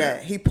say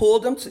that. He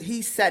pulled him.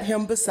 He set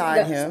him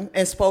beside him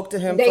and spoke to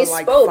him for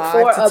like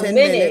 5 to 10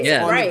 minutes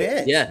on the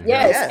bench.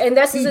 Yes, and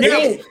that's the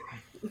thing.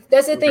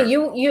 That's the thing.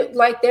 You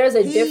like. There's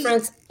a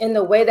difference in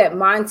the way that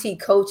Monty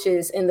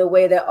coaches and the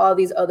way that all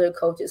these other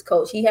coaches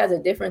coach. He has a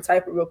different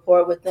type of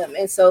rapport with them,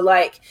 and so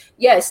like,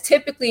 yes,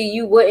 typically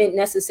you wouldn't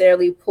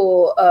necessarily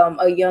pull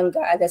a young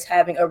guy that's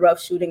having a rough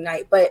shooting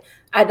night. But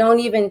I don't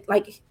even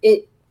like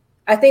it.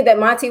 I think that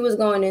Monty was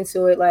going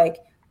into it like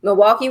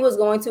Milwaukee was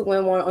going to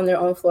win one on their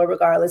own floor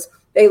regardless.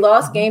 They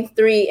lost game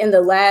 3 in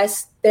their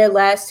last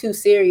 2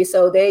 series,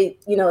 so they,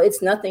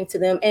 it's nothing to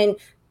them. And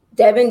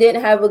Devin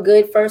didn't have a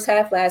good first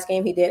half last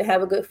game. He didn't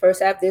have a good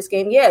first half this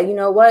game. Yeah, you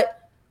know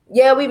what?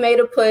 Yeah, we made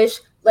a push.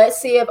 Let's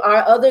see if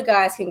our other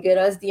guys can get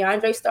us.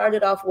 DeAndre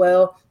started off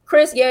well.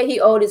 Chris, yeah, he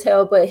old as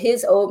hell, but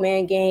his old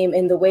man game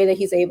and the way that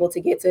he's able to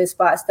get to his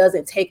spots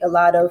doesn't take a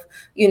lot of,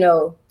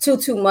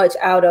 too much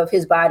out of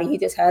his body. He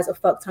just has a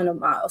fuck ton of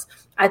miles.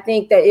 I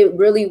think that it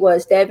really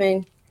was,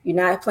 Devin, you're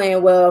not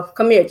playing well.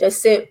 Come here,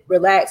 just sit,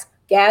 relax,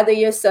 gather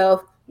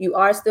yourself. You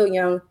are still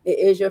young. It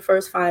is your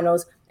first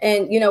finals.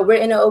 And, we're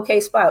in an okay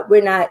spot.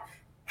 We're not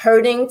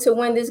hurting to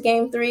win this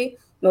game 3.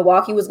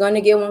 Milwaukee was going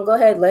to get one. Go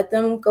ahead. Let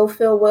them go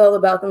feel well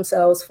about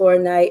themselves for a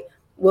night.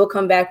 We'll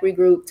come back,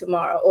 regroup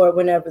tomorrow or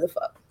whenever the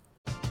fuck.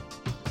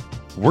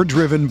 We're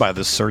driven by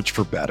the search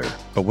for better.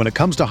 But when it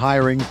comes to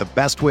hiring, the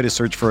best way to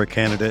search for a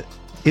candidate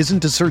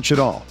isn't to search at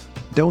all.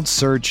 Don't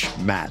search,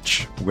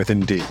 match with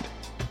Indeed.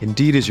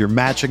 Indeed is your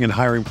matching and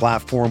hiring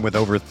platform with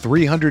over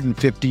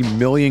 350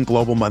 million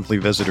global monthly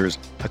visitors,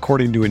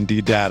 according to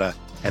Indeed data,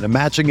 and a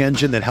matching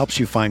engine that helps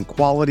you find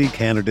quality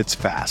candidates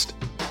fast.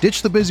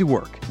 Ditch the busy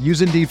work.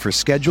 Use Indeed for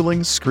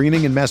scheduling,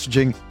 screening, and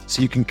messaging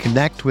so you can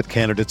connect with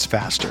candidates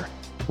faster.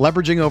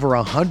 Leveraging over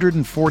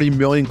 140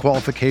 million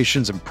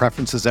qualifications and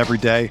preferences every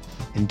day,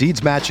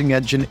 Indeed's matching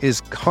engine is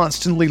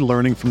constantly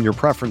learning from your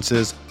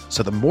preferences,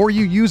 so the more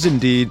you use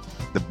Indeed,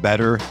 the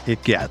better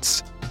it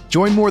gets.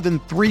 Join more than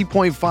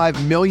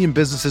 3.5 million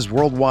businesses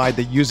worldwide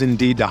that use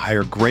Indeed to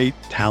hire great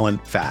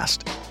talent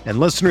fast. And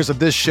listeners of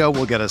this show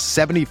will get a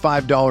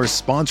 $75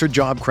 sponsored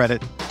job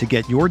credit to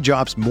get your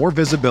jobs more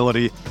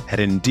visibility at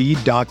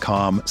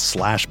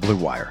Indeed.com/Blue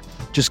Wire.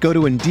 Just go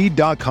to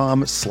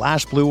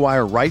Indeed.com/Blue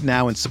Wire right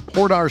now and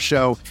support our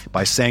show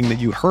by saying that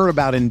you heard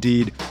about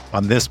Indeed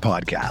on this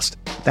podcast.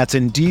 That's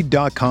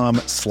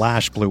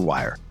Indeed.com/Blue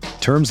Wire.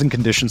 Terms and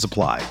conditions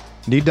apply.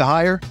 Need to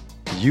hire?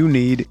 You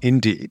need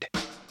Indeed.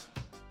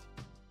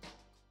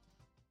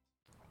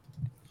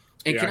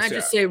 And can I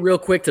just say real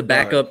quick to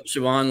back up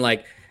Siobhan,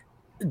 like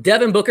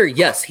Devin Booker,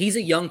 yes, he's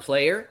a young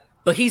player,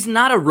 but he's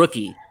not a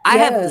rookie. I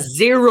have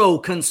zero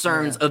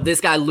concerns of this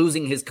guy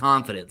losing his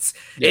confidence.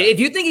 If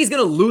you think he's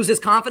going to lose his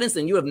confidence,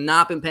 then you have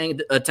not been paying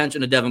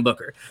attention to Devin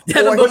Booker.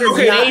 Devin Booker's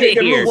made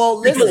it here. Well,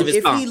 listen,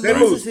 if he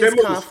loses his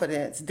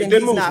confidence, then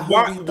he's not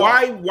who he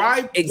thought.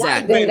 Why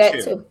exactly?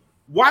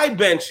 Why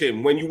bench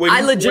him when you?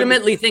 I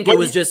legitimately think it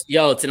was just,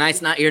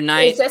 tonight's not your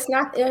night. It's just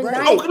not your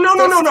night. Oh, no.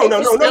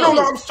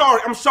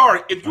 I'm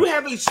sorry. If you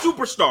have a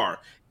superstar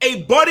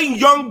a budding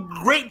young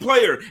great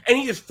player, and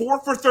he is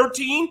 4 for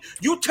 13.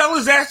 You tell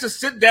his ass to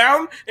sit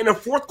down in the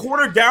fourth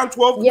quarter, down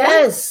 12 points.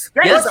 Yes,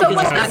 because it's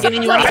not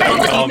giving you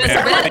anything on the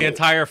defensive end. The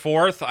entire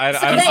fourth. I'm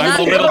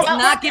a little. It's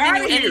not giving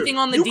you anything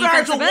on the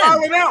defensive end. You guys are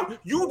wilding out.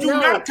 You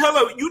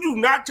do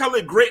not tell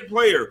a great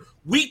player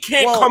we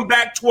can't come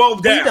back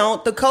 12 down. We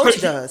don't. The coach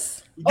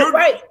does.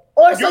 Right.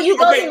 Or so you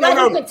go and let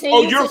him continue.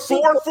 Oh, you're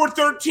 4 for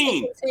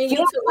 13.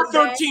 4 for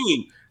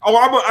 13.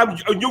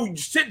 You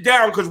sit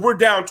down because we're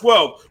down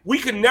 12. We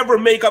can never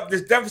make up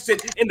this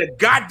deficit in the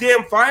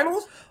goddamn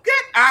finals.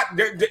 Get out!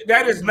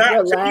 That is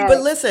not.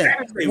 But listen,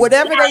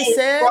 whatever they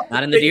said,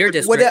 not in the Deer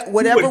District.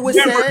 Whatever was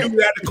said. Never do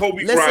that to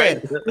Kobe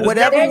Bryant.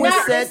 Whatever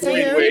was said to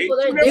him,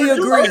 he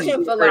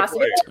agreed.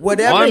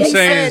 Whatever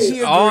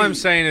all I'm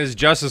saying is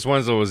Justice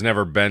Winslow was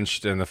never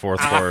benched in the fourth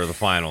quarter of the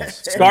finals.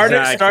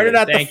 Started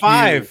at the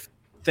 5.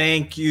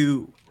 Thank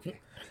you.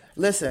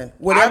 Listen,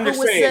 whatever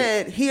was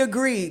said, he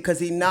agreed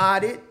because he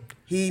nodded.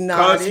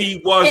 Because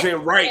he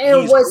wasn't right.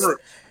 He's hurt.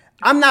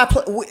 I'm not.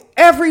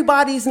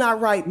 Everybody's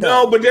not right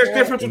though. No, but there's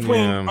difference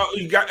between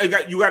you got a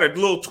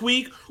little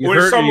tweak, or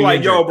it's something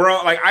like, yo,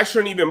 bro, like I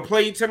shouldn't even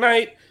play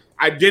tonight.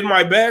 I did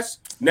my best.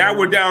 Now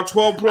we're down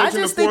 12 points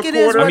in the fourth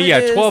quarter. I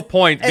mean, 12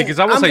 points because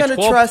I would say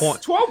 12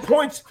 points. 12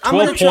 points.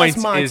 12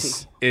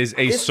 points is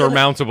a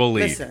surmountable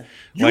lead. Listen,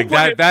 like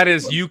that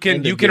is you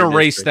can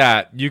erase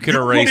that. You can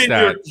erase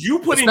that.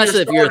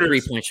 Especially if you're a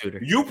 3-point shooter.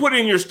 You put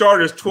in your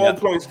starters 12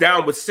 points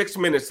down with 6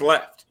 minutes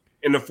left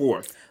in the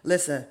fourth.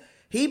 Listen,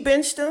 he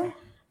benched him.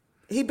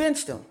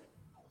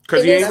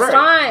 Because he ain't right.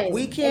 Fine.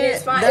 We can't.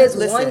 It's fine. It's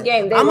one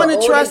game. I'm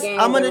gonna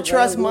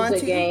trust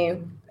Monty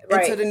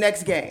into the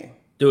next game.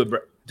 Do it, bro.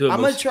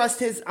 I'm gonna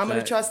trust him until.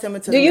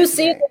 Do the next you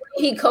see game. the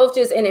way he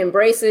coaches and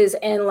embraces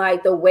and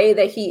like the way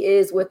that he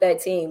is with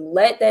that team?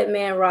 Let that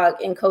man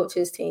rock and coach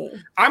his team.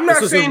 I'm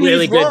not saying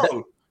he's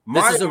wrong.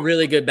 This is a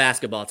really good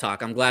basketball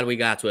talk. I'm glad we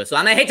got to it. So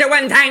I'm gonna hit you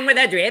one time with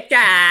a drip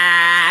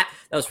tap.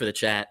 That was for the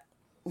chat.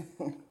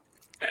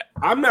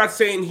 I'm not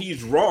saying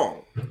he's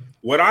wrong.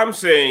 What I'm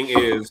saying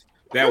is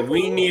that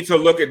we need to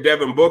look at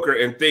Devin Booker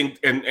and think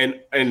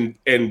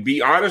and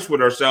be honest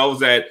with ourselves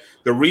that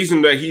the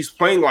reason that he's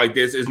playing like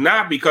this is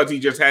not because he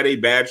just had a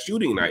bad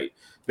shooting night.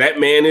 That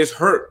man is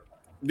hurt.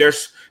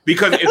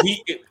 Because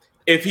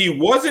if he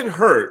wasn't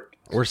hurt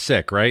or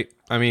sick, right?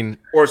 I mean,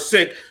 or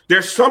sick,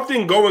 there's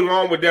something going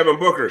on with Devin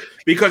Booker.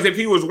 Because if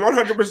he was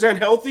 100%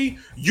 healthy,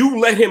 you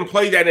let him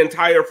play that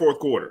entire fourth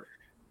quarter.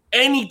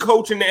 Any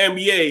coach in the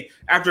NBA,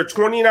 after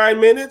 29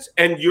 minutes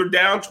and you're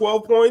down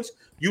 12 points,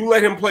 you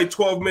let him play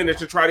 12 minutes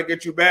to try to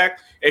get you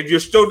back. If you're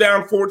still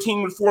down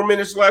 14 with 4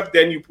 minutes left,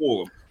 then you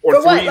pull him. Or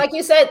for what? Like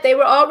you said, they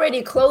were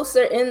already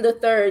closer in the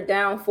third,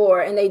 down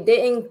 4, and they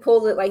didn't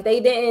pull it. Like they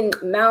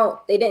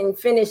didn't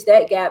finish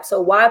that gap. So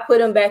why put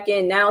him back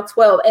in now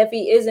 12 if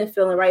he isn't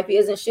feeling right, if he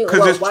isn't shooting?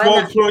 Because it's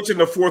 12 points in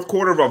the fourth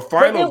quarter of a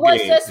final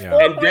game,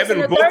 and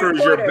Devin Booker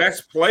is your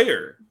best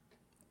player.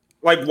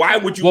 Like, why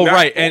would you? Well,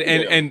 right,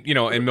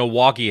 and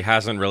Milwaukee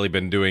hasn't really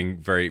been doing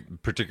very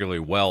particularly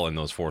well in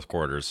those fourth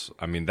quarters.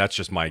 I mean, that's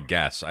just my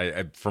guess.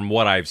 I from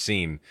what I've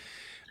seen,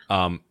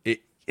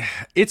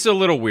 it's a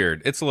little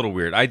weird. It's a little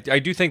weird. I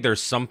do think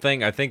there's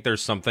something. I think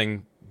there's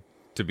something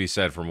to be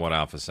said from what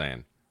Alpha's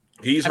saying.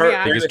 He's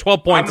hurt because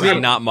 12 points is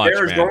not much,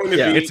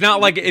 man. It's not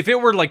like if it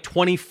were like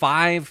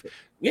 25.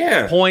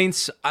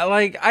 Points.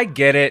 I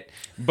get it,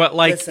 but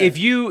like listen, if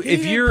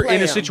you're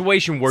in a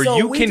situation where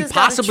you can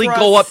possibly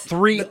go up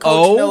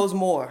 3-0, knows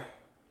more.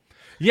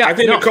 Yeah, I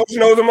think the coach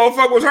knows the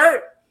motherfucker was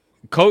hurt.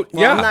 I'm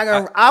not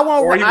gonna.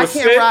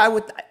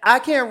 I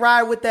can't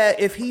ride with that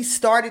if he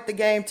started the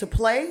game to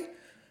play.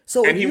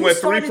 So and he went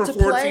 3 for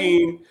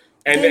 14.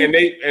 And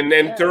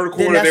then third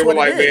quarter they were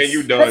like, man,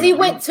 you done. Because he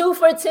went 2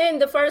 for 10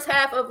 the first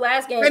half of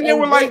last game. And they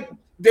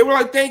were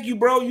like, thank you,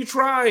 bro. You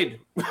tried.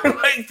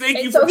 Like,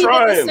 thank you for trying.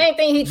 So he did the same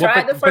thing. He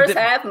tried the first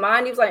half.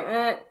 Mine, he was like,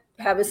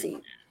 have a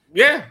seat.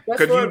 Yeah,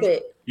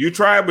 because you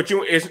tried, but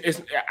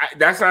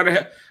that's not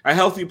a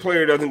healthy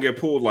player doesn't get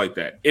pulled like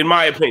that, in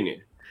my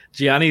opinion.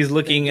 Gianni's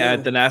looking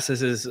at the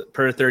Thanasis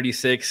per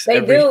 36. They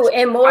do,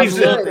 and more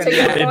should.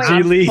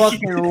 G League.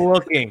 Fucking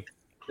looking.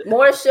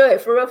 More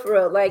should, for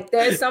real. Like,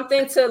 there's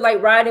something to,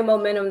 like, riding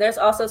momentum. There's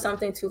also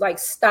something to, like,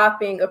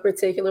 stopping a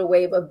particular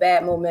wave of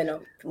bad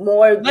momentum.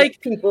 More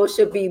people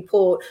should be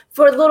pulled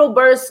for little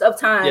bursts of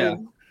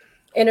time.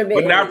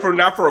 Intermittently. But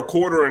not for a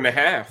quarter and a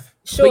half.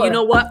 Sure. But you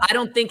know what? I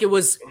don't think it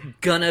was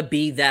gonna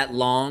be that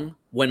long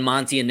when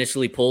Monty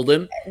initially pulled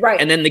him. Right.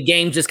 And then the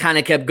game just kind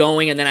of kept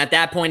going. And then at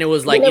that point, it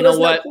was like, you know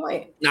what?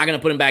 Not gonna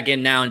put him back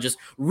in now and just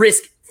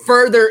risk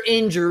further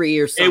injury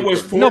or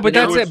something. But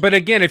that's it. But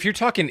again, if you're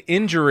talking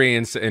injury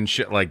and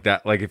shit like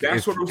that, like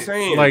that's what I'm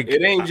saying. Like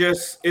it ain't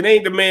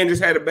the man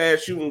just had a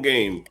bad shooting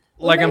game.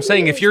 Like I'm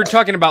saying, if you're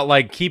talking about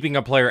like keeping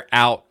a player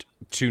out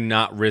to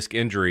not risk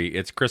injury,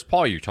 it's Chris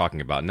Paul you're talking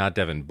about, not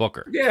Devin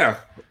Booker. Yeah.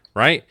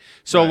 right?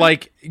 So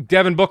like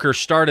Devin Booker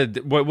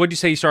started. What did you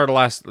say he started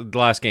the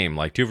last game?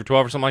 Like 2 for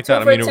 12 or something like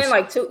that. 2 for 10,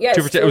 like 2. Yes,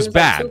 2 for 10. It was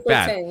bad, like 2 for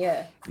bad. 10,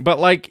 yeah. But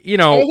like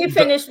and he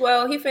finished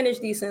well. He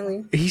finished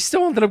decently. He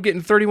still ended up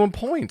getting 31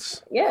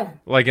 points. Yeah.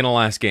 Like in the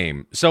last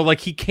game. So like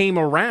he came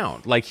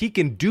around. Like he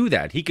can do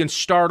that. He can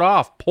start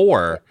off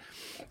poor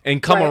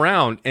and come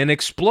around and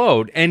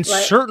explode and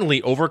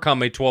certainly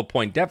overcome a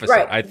 12-point deficit.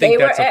 Right. I think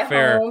that's a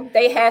fair. Home.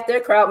 They had their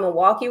crowd.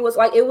 Milwaukee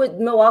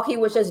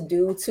was just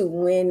due to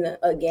win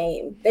a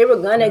game. They were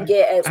gonna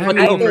get.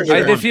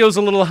 It feels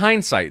a little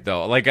hindsight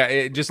though. Like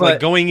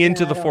going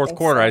into the fourth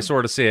quarter, I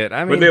sort of see it.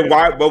 I mean,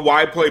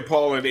 why play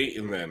Paul and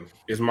Ayton then?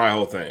 Is my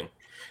whole thing.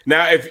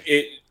 Now,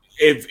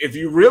 if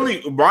you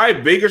really, my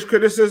biggest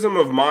criticism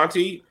of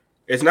Monty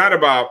is not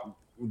about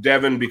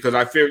Devin, because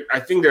I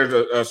think there's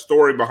a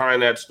story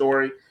behind that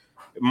story.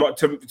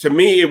 To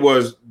me, it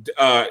was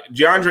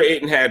DeAndre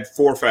Ayton had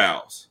 4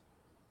 fouls,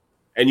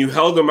 and you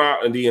held him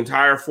out in the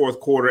entire fourth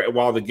quarter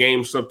while the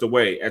game slipped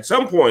away. At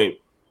some point,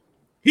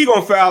 he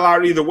gonna foul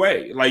out either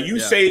way. Like you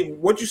save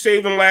what you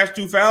saved the last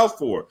 2 fouls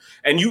for,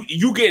 and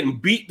you getting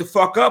beat the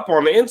fuck up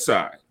on the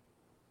inside.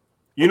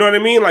 You know what I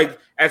mean? Like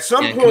at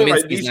some point,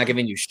 like he's not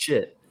giving you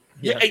shit.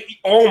 Yeah.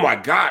 Oh my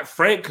God,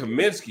 Frank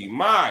Kaminsky!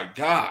 My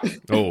God.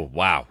 Oh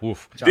wow.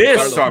 Oof.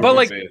 But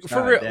like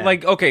for real,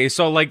 like okay,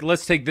 so like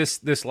let's take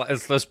this.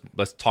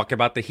 Let's talk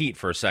about the Heat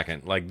for a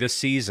second. Like this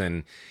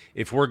season,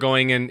 if we're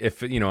going in,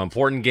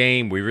 important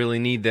game, we really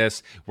need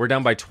this. We're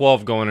down by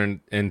 12 going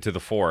into the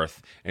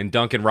fourth, and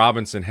Duncan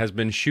Robinson has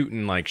been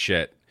shooting like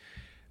shit.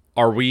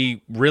 Are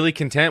we really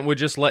content with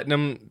just letting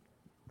him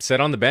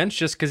sit on the bench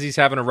just because he's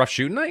having a rough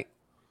shooting night?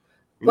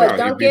 But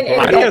Duncan,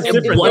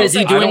 what is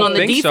he doing on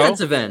the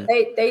defensive end?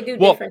 They do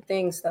different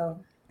things, though.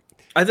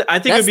 I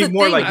think it'd be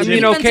more like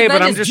okay,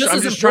 but I'm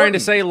just trying to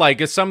say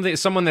like it's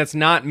someone that's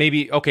not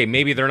maybe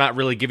they're not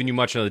really giving you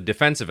much on the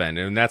defensive end,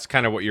 and that's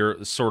kind of what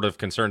you're sort of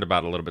concerned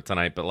about a little bit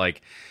tonight. But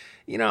like,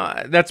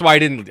 that's why I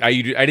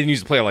didn't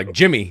use a player like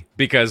Jimmy,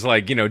 because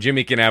like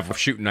Jimmy can have a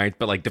shooting night,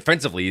 but like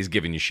defensively he's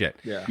giving you shit.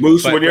 Yeah.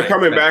 Moose, when you're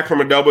coming back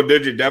from a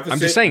double-digit deficit, I'm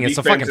just saying it's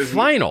the fucking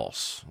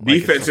finals.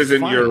 Defense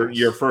isn't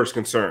your first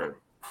concern.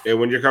 And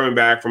when you're coming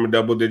back from a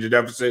double-digit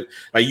deficit,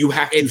 like you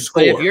have to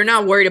score. But if you're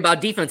not worried about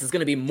defense, it's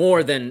going to be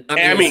more than.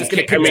 It's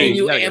going to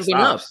continue amping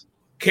up.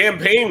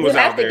 Campaign was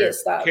out there.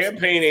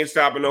 Campaign ain't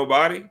stopping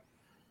nobody.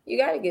 You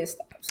got to get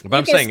stops. But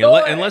I'm saying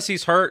unless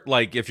he's hurt,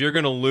 like if you're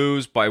going to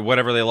lose by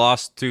whatever they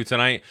lost to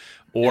tonight,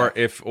 or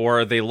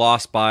they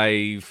lost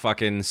by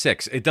fucking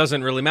 6, it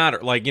doesn't really matter.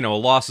 Like a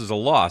loss is a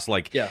loss.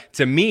 Like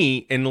to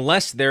me,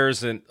 unless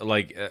there's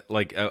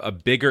a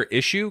bigger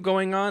issue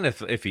going on,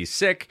 if he's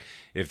sick.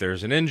 If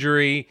there's an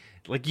injury,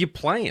 like you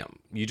play him.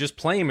 You just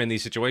play him in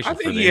these situations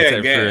for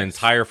the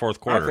entire fourth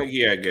quarter. I think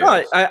he had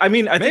gas. No, I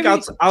mean, I think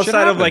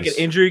outside of like an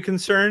injury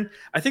concern,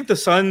 I think the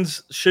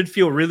Suns should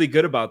feel really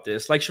good about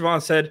this. Like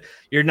Siobhan said,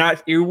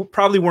 you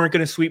probably weren't going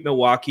to sweep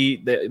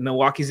Milwaukee.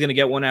 Milwaukee's going to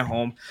get one at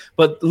home.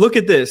 But look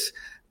at this.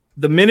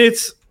 The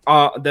minutes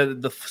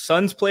the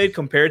Suns played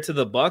compared to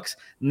the Bucks,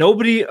 none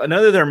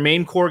of their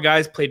main core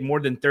guys played more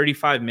than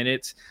 35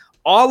 minutes.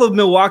 All of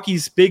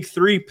Milwaukee's big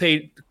 3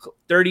 played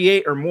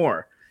 38 or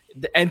more,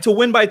 and to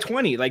win by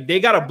 20, like they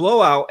got a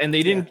blowout and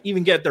they didn't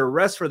even get their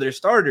rest for their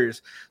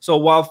starters. So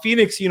while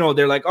Phoenix,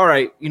 they're like, all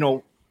right,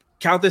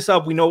 count this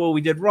up. We know what we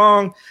did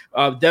wrong.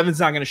 Devin's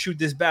not going to shoot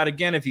this bad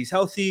again if he's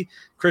healthy.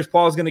 Chris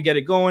Paul's going to get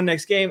it going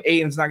next game.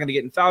 Ayton's not going to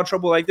get in foul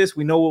trouble like this.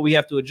 We know what we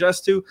have to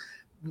adjust to.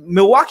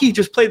 Milwaukee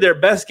just played their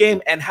best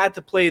game and had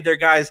to play their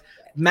guys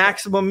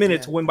maximum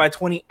minutes to win by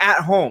 20 at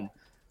home.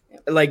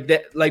 Like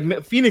that,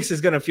 like Phoenix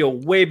is going to feel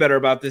way better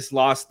about this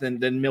loss than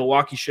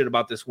Milwaukee should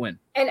about this win.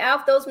 And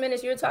out those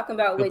minutes you're talking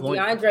about with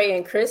DeAndre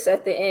and Chris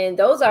at the end,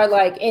 those are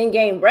like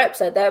in-game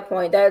reps at that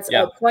point. That's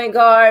a point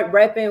guard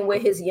repping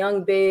with his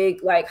young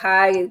big, like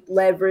high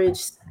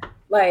leverage.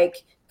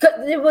 Like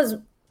it was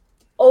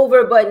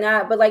over, but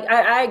not. But like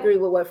I agree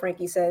with what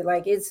Frankie said.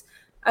 Like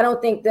I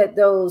don't think that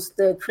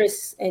the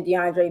Chris and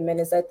DeAndre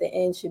minutes at the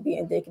end should be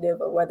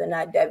indicative of whether or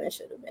not Devin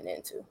should have been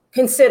into.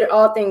 Consider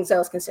all things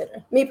else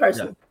considered. Me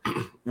personally.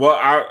 Yeah.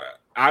 Well,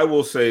 I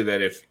will say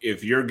that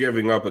if you're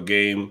giving up a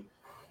game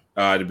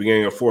at the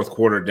beginning of fourth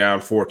quarter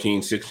down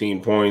 14,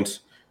 16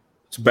 points,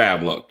 it's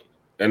bad luck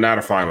and not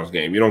a finals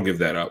game. You don't give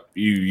that up.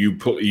 You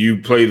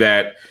play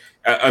that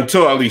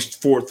until at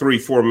least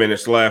 4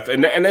 minutes left,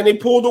 and then they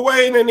pulled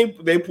away, and then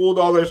they pulled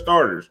all their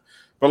starters.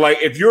 But, like,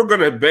 if you're going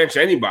to bench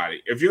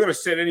anybody, if you're going to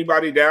sit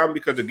anybody down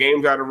because the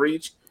game's out of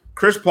reach,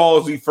 Chris Paul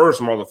is the first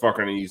motherfucker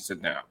that needs to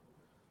sit down.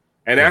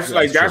 And that's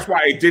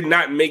why it did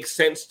not make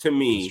sense to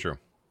me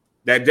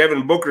that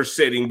Devin Booker's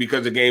sitting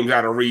because the game's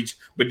out of reach,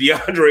 but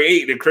DeAndre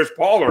Ayton and Chris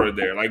Paul are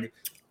there. Like,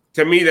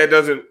 to me, that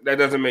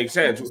doesn't make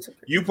sense.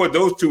 You put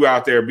those two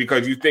out there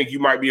because you think you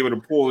might be able to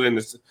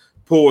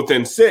pull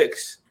within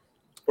 6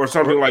 or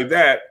something like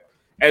that.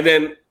 And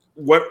then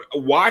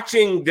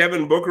watching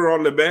Devin Booker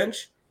on the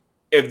bench,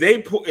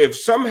 if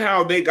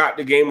somehow they got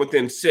the game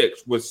within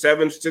 6 with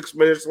 6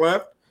 minutes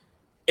left,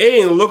 it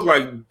didn't look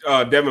like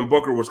Devin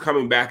Booker was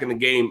coming back in the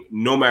game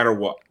no matter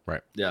what.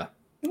 Right. Yeah.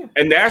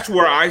 And that's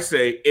where I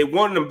say it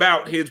wasn't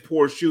about his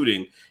poor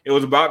shooting. It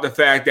was about the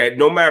fact that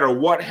no matter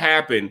what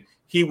happened,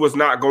 he was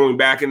not going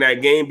back in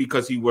that game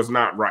because he was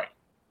not right.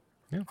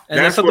 Yeah. And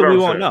that's something we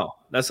won't know.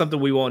 That's something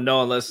we won't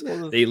know unless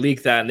they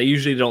leak that. And they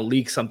usually don't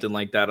leak something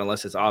like that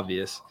unless it's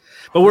obvious.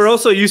 But we're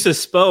also used to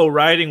Spo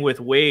riding with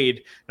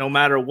Wade no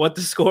matter what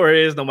the score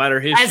is, no matter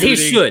his As shooting.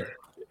 he should.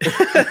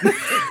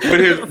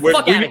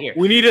 Fuck out of here.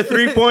 We need a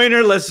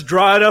 3-pointer. Let's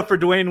draw it up for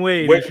Dwayne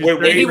Wade.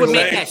 He would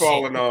make that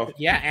falling off.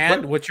 Yeah,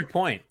 and what's your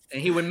point?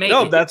 And he would make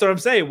No, it. That's what I'm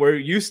saying. We're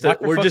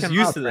just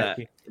used to that.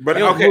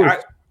 But okay,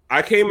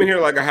 I came in here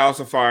like a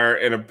house of fire,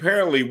 and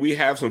apparently we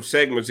have some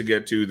segments to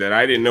get to that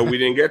I didn't know we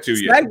didn't get to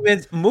yet.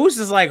 Segments? Moose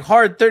is like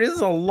hard 30. This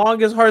is the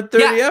longest hard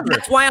 30 ever.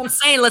 That's why I'm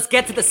saying let's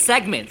get to the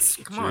segments.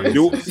 Come on.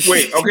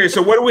 Wait, okay,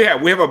 so what do we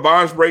have? We have a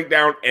Bonds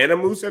breakdown and a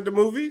Moose at the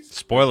movies?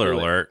 Spoiler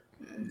alert.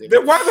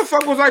 Then why the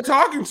fuck was I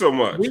talking so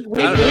much?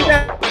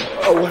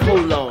 Oh,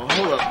 hold on.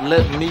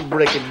 Let me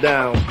break it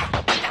down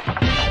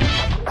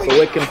so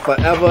it can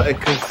forever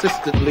and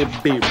consistently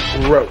be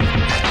broke.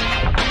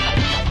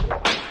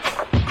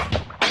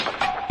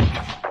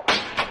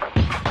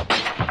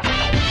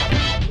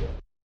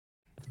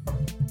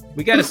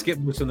 We got to skip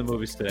Moose in the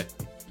movies today.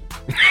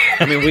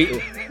 I mean, we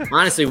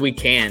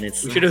can. We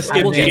should have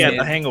skipped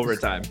the Hangover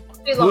time.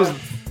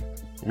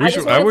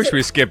 I wish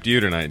we skipped you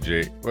tonight,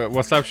 G.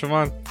 What's up,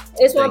 Siobhan?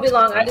 This won't be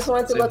long. I just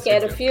wanted to look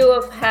at a few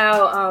of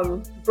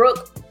how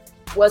Brooke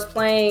was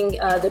playing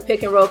the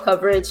pick and roll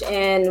coverage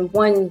and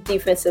one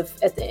defensive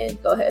at the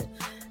end. Go ahead.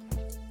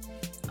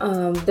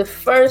 The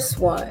first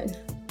one.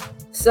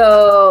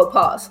 So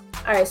pause.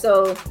 All right.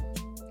 So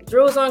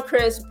Drew's on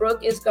Chris.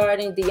 Brooke is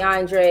guarding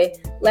DeAndre.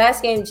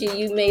 Last game, G,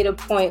 you made a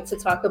point to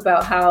talk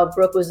about how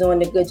Brooke was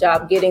doing a good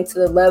job getting to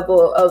the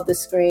level of the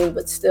screen,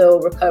 but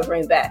still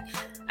recovering back.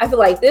 I feel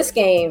like this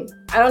game,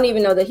 I don't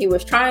even know that he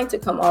was trying to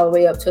come all the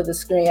way up to the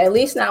screen, at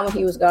least not when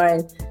he was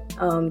guarding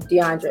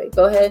DeAndre.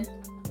 Go ahead.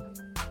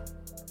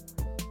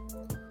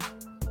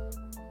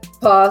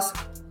 Pause.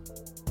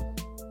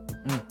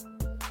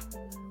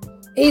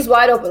 He's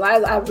wide open.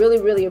 I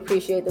really, really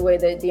appreciate the way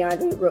that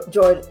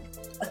DeAndre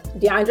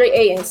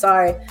Ayton,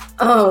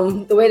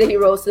 the way that he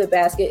rolls to the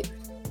basket.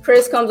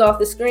 Chris comes off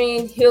the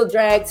screen. He'll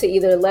drag to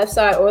either the left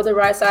side or the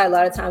right side. A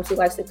lot of times he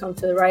likes to come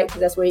to the right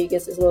because that's where he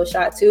gets his little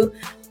shot too.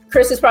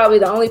 Chris is probably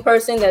the only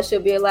person that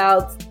should be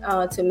allowed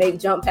to make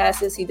jump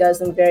passes. He does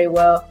them very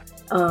well.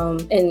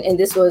 And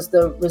this was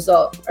the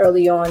result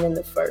early on in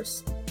the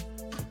first.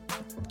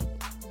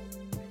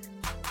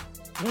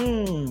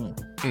 So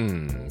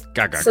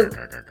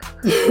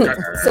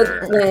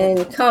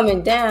then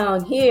coming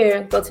down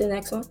here, go to the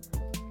next one.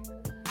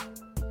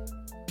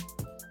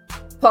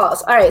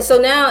 Pause. All right,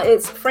 so now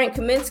it's Frank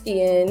Kaminsky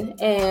in,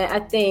 and I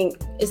think,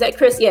 is that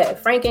Chris? Yeah,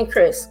 Frank and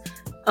Chris.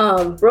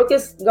 Brooke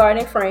is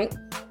guarding Frank,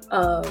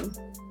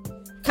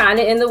 kind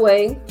of in the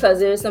way because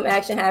there's some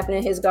action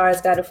happening. His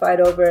guards got to fight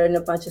over and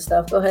a bunch of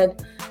stuff. Go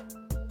ahead.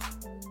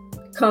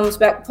 Comes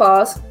back,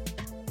 pause.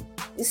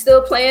 He's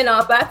still playing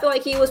off, but I feel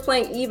like he was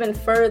playing even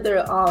further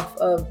off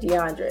of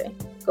DeAndre.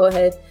 Go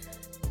ahead.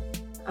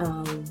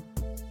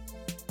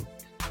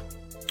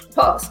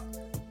 Pause.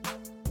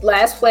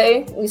 Last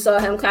play, we saw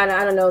him kind of,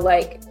 I don't know,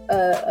 like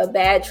a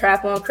bad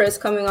trap on Chris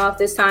coming off.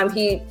 This time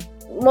he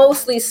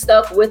mostly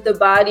stuck with the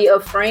body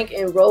of Frank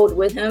and rolled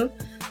with him.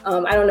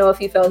 I don't know if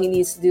he felt he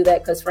needs to do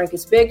that because Frank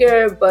is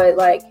bigger, but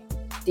like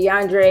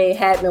DeAndre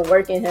had been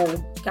working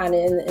him kind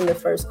of in the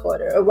first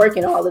quarter, or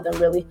working all of them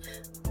really.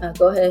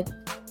 Go ahead.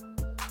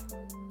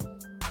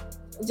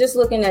 Just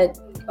looking at,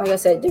 like I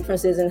said,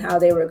 differences in how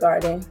they were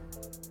guarding.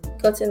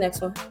 Go to the next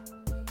one.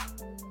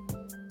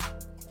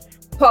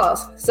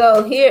 Pause.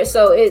 So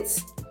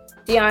it's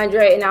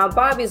DeAndre, and now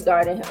Bobby's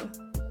guarding him.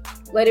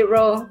 Let it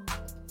roll.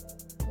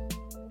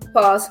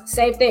 Pause.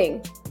 Same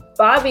thing.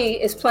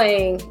 Bobby is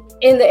playing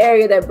in the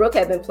area that Brooke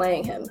had been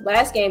playing him.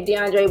 Last game,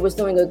 DeAndre was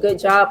doing a good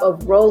job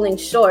of rolling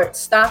short,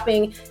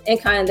 stopping in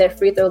kind of that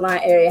free throw line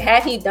area.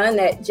 Had he done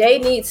that, Jay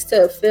needs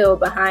to fill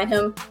behind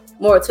him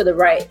more to the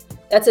right.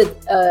 That's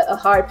a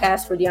hard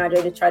pass for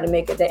DeAndre to try to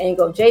make it the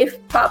angle. Jay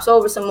pops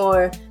over some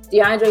more.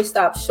 DeAndre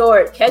stops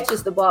short,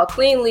 catches the ball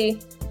cleanly.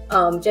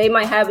 Jay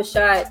might have a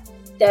shot.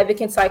 Devin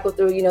can cycle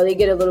through. They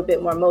get a little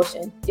bit more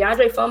motion.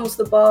 DeAndre fumbles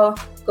the ball.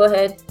 Go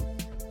ahead.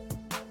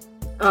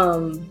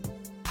 And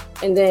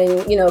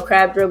then,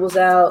 Crab dribbles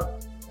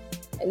out.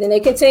 And then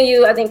they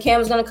continue. I think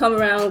Cam's going to come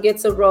around,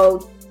 gets a roll.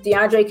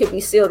 DeAndre could be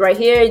sealed right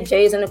here.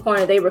 Jay's in the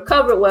corner. They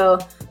recovered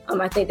well.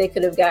 I think they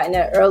could have gotten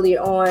that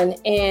earlier on.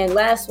 And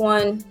last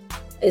one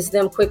is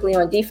them quickly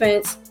on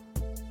defense.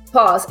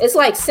 Pause. It's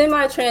like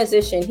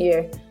semi-transition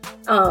here.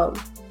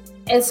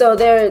 And so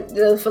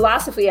the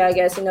philosophy, I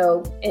guess,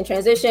 in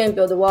transition,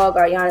 build a wall,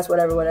 guard Giannis,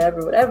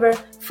 whatever.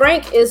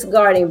 Frank is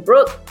guarding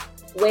Brooke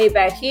way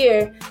back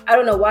here. I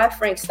don't know why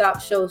Frank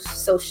stopped so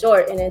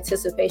short in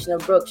anticipation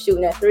of Brooke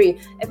shooting at three.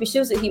 If he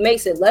shoots it, he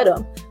makes it. Let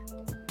him.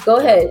 Go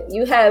ahead.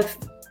 You have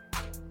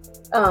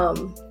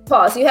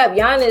pause. You have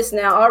Giannis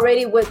now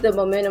already with the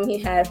momentum he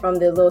had from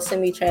the little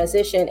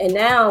semi-transition, and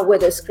now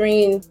with a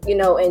screen,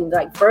 and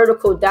like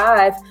vertical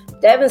dive,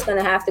 Devin's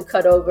gonna have to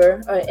cut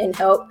over and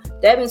help.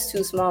 Devin's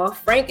too small.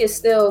 Frank is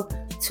still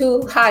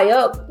too high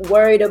up,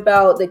 worried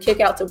about the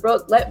kick out to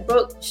Brook. Let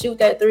Brook shoot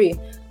that three.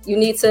 You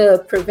need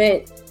to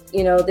prevent,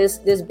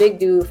 this big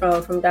dude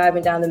from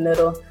diving down the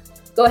middle.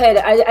 Go ahead.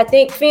 I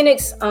think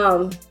Phoenix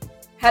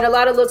had a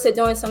lot of looks at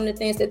doing some of the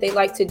things that they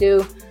like to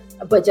do,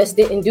 but just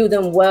didn't do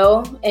them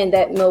well, and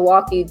that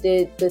Milwaukee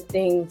did the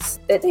things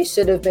that they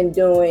should have been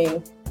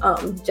doing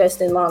just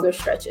in longer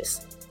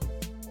stretches.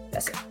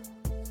 That's it.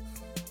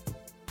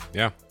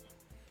 Yeah.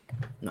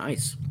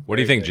 Nice. What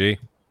do you think, G?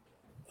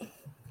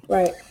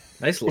 Right.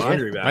 Nice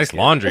laundry basket. Nice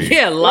laundry.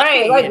 Yeah,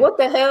 right. Like, what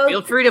the hell?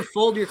 Feel free to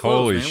fold your clothes,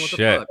 Holy man. What shit.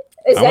 the fuck?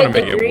 I want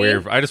to make it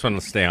weird. I just want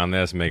to stay on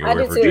this and make it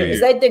weird for G.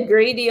 Is that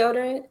degree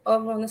deodorant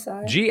over on the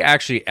side? G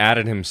actually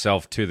added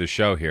himself to the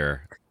show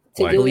here,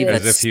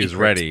 as if he was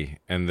ready,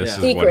 and this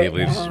is what he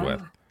leaves us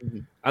with.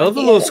 I love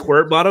the little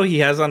squirt bottle he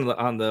has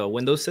on the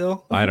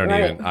windowsill. I don't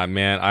even,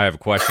 I have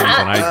questions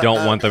and I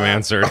don't want them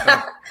answered.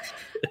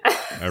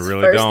 I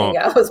really First don't.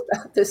 thing I was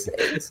about to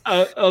say.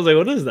 I was like,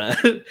 what is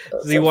that?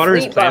 Does he water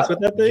his plants with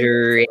that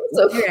thing?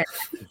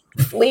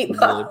 Fleet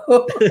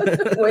bottle.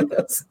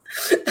 Windows.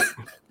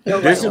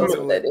 Nobody knows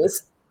what that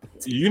is.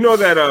 You know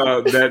that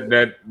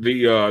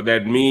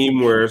meme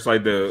where it's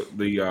like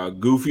the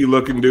goofy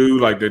looking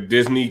dude, like the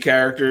Disney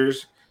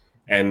characters,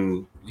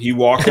 and he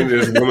walks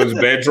into this woman's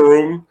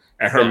bedroom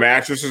and her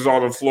mattress is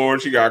on the floor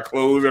and she got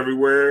clothes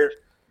everywhere.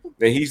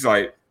 And he's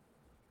like,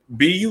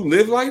 B, you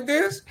live like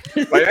this?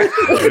 Like,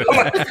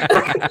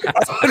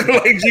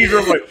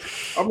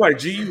 I'm like,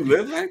 G, you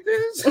live like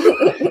this?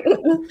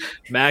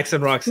 Max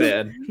and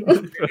Roxanne.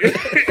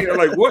 You're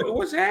like,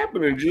 what's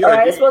happening, G? All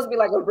right, it's supposed to be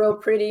like a real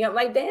pretty. I'm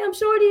like, damn,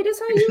 shorty, this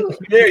how you?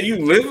 Yeah,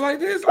 you live like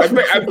this? I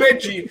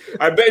bet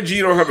G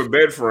don't have a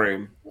bed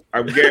frame.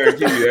 I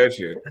guarantee you that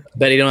shit.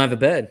 Bet he don't have a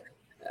bed.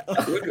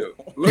 Look at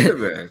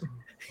that.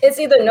 It's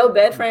either no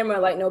bed frame or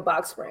like no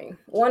box spring.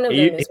 One of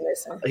them is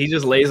missing. He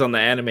just lays on the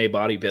anime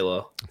body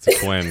pillow. It's a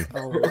twin.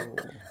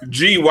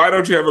 G, why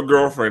don't you have a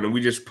girlfriend and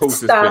we just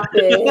post Stop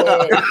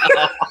it.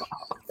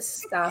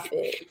 Stop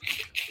it.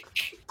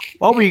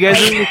 Oh, were you guys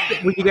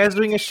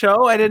doing a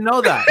show? I didn't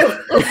know that.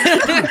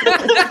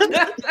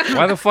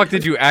 Why the fuck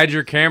did you add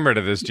your camera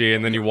to this, G,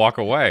 and then you walk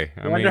away?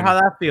 I wonder how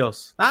that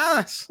feels.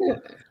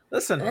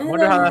 Listen, I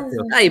wonder how that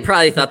feels. You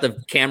probably thought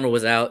the camera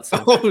was out.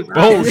 So.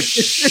 Oh,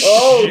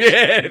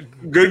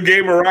 shit. Good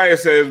Game Mariah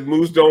says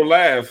Moose don't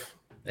laugh.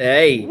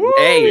 Hey,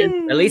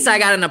 at least I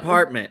got an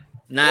apartment.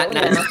 Not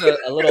just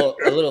a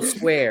little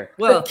square.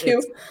 Well,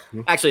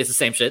 actually, it's the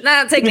same shit.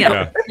 Nah, take me out.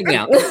 Yeah. Take me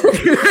out.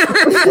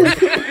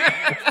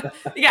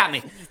 You got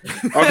me.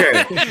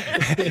 Okay.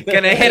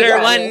 Gonna hit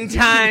her one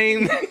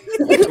time.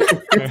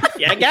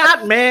 You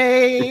got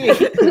me.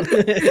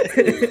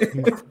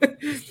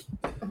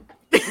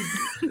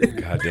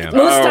 Goddamn.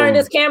 Moose turned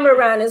his camera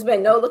around. There's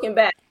been no looking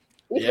back.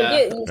 You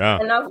forget you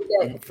starting off with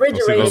that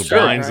refrigerator. Those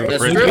blinds in the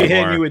fridge. He's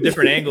hitting you with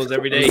different angles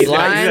every day. He's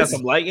got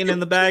some lighting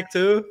in the back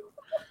too.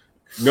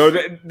 No,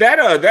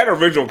 that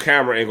original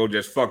camera angle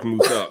just fucked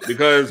Moose up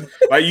because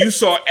like you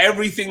saw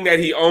everything that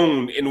he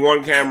owned in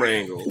one camera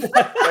angle.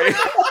 Like,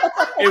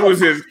 it was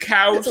his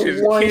couch,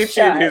 his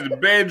kitchen, his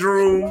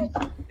bedroom,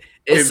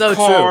 his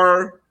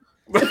car.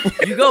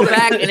 You go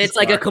back and it's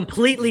like a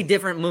completely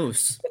different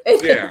Moose.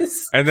 Yeah.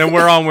 And then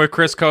we're on with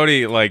Chris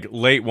Cody like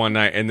late one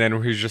night, and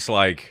then he's just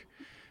like,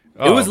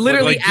 it was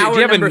literally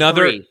hour number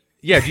 3.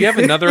 Yeah, do you have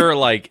another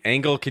like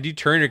angle? Could you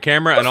turn your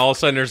camera and all of a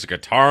sudden there's a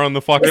guitar on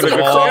the fucking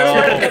wall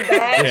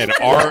and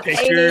art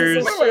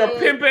pictures? It's like a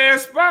pimp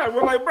ass spot.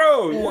 We're like,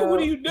 bro,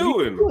 what are you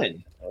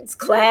doing? It's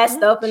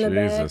classed up in the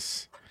back.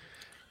 Jesus.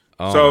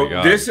 Oh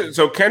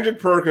so Kendrick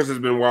Perkins has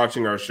been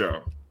watching our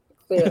show.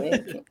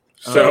 Clearly.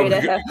 So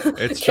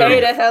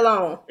carry the hell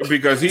on.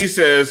 Because he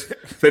says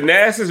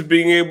Thanasis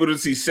being able to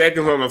see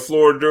seconds on the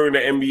floor during the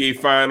NBA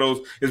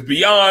Finals is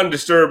beyond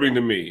disturbing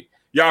to me.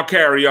 Y'all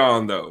carry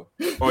on though.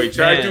 Oh, wait,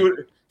 should I do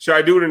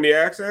it in the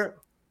accent?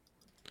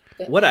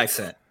 What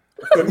accent?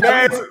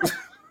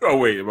 Oh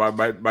wait,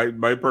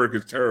 my perk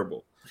is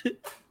terrible.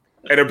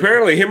 And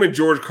apparently, him and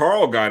George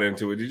Karl got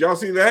into it. Did y'all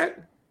see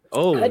that?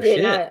 Oh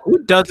shit!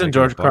 Who doesn't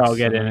George Karl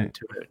get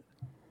into it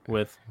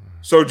with?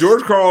 So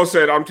George Karl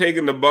said, "I'm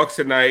taking the Bucks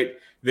tonight."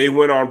 They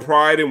went on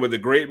Pride and with the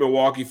great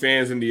Milwaukee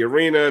fans in the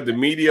arena. The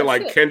media,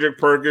 like Kendrick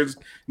Perkins,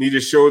 need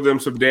to show them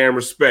some damn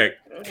respect.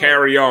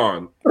 Carry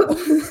on.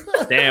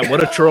 Damn,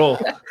 what a troll.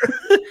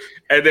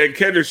 And then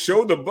Kendrick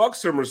showed the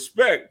Bucks some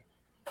respect.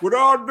 With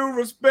all due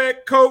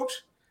respect, coach,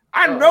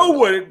 I know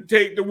what it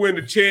takes to win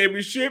the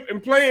championship,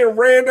 and playing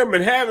random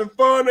and having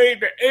fun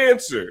ain't the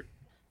answer.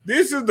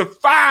 This is the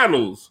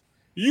finals.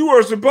 You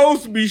are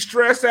supposed to be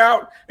stressed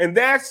out, and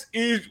that's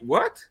is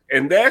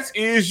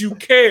you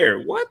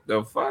care. What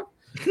the fuck?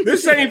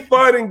 This ain't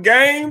fun and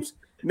games.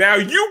 Now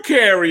you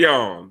carry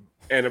on.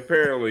 And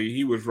apparently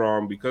he was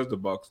wrong because the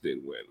Bucks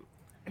didn't win.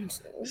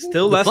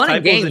 Still less fun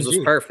and typos games was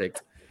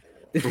perfect.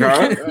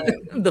 Huh?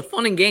 The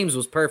fun and games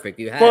was perfect.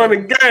 You had fun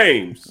and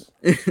games.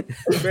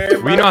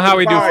 Man, we know how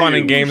we do fun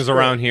and games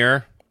around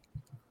here.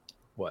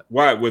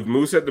 What? With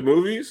Moose at the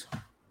movies?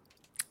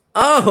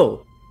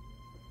 Oh.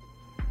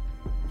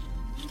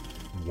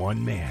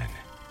 One man,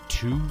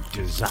 two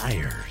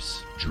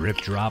desires. Drip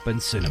drop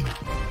and cinema.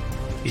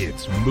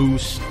 It's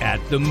Moose at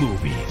the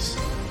movies.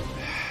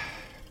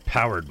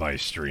 Powered by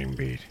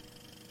Streambeat.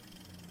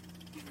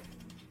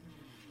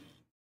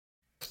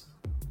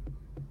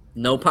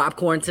 No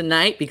popcorn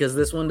tonight because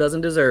this one doesn't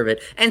deserve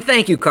it. And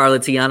thank you, Carla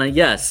Tiana.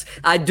 Yes,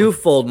 I do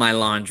fold my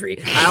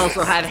laundry. I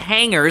also have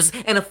hangers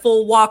and a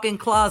full walk-in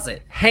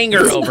closet.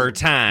 Hangover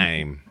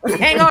time.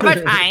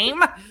 Hangover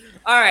time.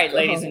 All right,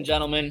 ladies and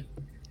gentlemen.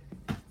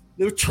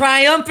 The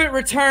triumphant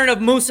return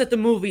of Moose at the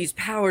Movies,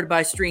 powered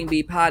by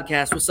Streambeat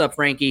Podcast. What's up,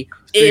 Frankie?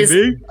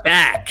 Is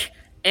back.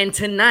 And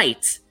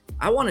tonight,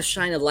 I want to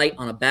shine a light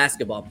on a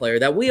basketball player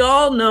that we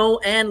all know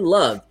and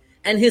love,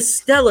 and his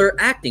stellar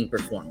acting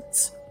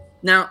performance.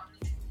 Now,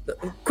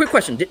 quick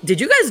question.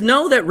 Did you guys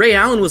know that Ray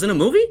Allen was in a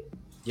movie?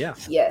 Yeah.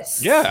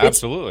 Yes. Yeah,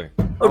 absolutely.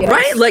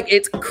 Right? Like,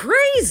 it's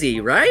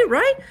crazy, right?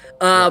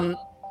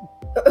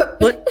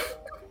 But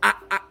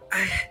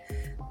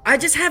I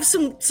just have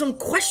some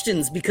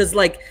questions because,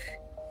 like,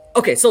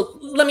 okay, so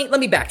let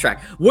me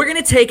backtrack. We're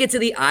going to take it to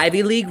the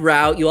Ivy League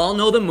route. You all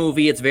know the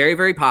movie. It's very,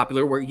 very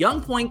popular, where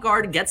young point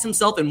guard gets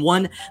himself in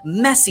one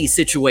messy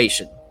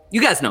situation.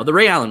 You guys know the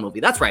Ray Allen movie.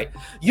 That's right.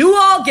 You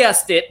all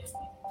guessed it.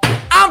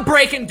 I'm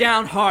breaking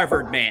down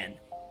Harvard, man.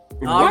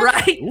 All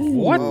right.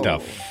 What the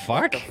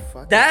fuck?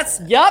 That's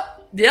yep.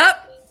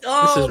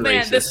 Oh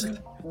this is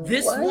man,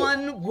 this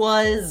one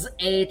was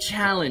a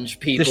challenge,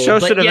 people. The show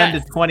should have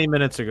ended 20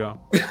 minutes ago.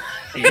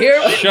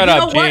 Shut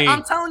up, G. What?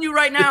 I'm telling you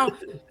right now,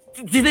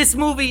 this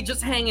movie,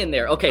 just hang in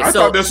there. Okay, I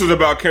thought this was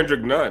about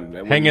Kendrick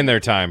Nunn. Hang in there,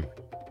 time.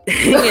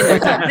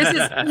 This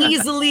is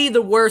easily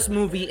the worst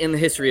movie in the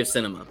history of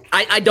cinema.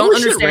 I don't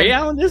understand. Ray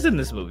Allen is in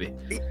this movie.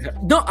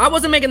 No, I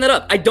wasn't making that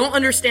up. I don't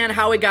understand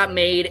how it got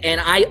made, and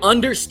I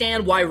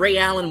understand why Ray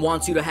Allen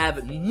wants you to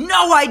have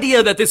no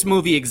idea that this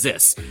movie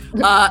exists.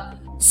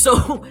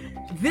 So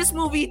this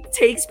movie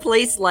takes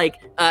place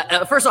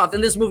first off,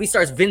 in this movie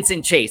stars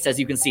Vincent Chase, as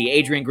you can see,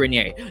 Adrian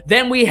Grenier.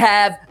 Then we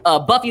have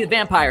Buffy the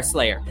Vampire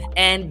Slayer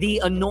and the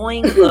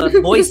annoying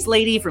voice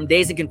lady from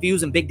Dazed and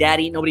Confused and Big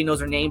Daddy. Nobody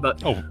knows her name, but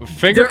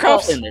finger they're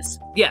cuffs all in this.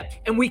 Yeah,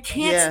 and we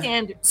can't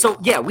stand. So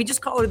yeah, we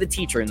just call her the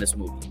teacher in this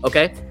movie.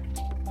 Okay.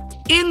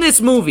 In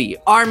this movie,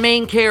 our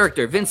main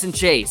character, Vincent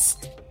Chase,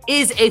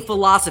 is a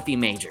philosophy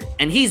major,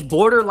 and he's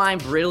borderline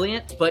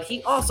brilliant, but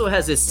he also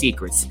has his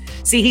secrets.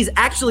 See, he's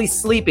actually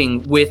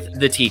sleeping with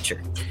the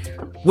teacher,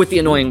 with the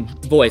annoying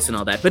voice and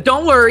all that. But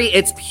don't worry,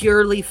 it's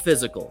purely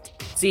physical.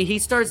 See, he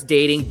starts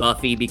dating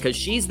Buffy because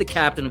she's the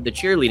captain of the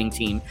cheerleading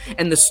team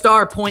and the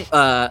star point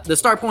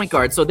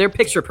guard, so they're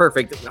picture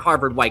perfect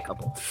Harvard white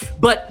couple.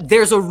 But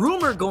there's a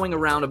rumor going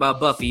around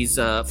about Buffy's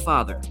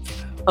father.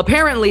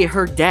 Apparently,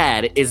 her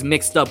dad is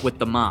mixed up with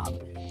the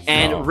mob.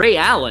 And Ray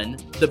Allen,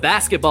 the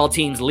basketball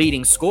team's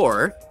leading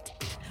scorer,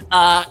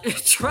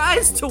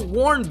 tries to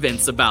warn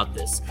Vince about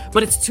this,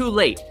 but it's too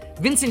late.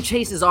 Vincent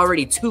Chase is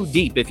already too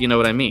deep, if you know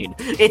what I mean.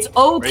 It's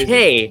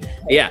okay. Crazy.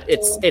 Yeah,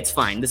 it's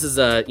fine. This is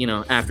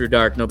after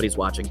dark, nobody's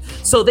watching.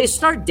 So they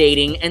start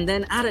dating, and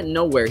then out of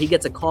nowhere, he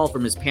gets a call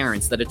from his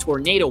parents that a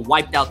tornado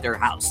wiped out their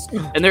house,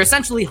 and they're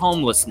essentially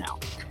homeless now.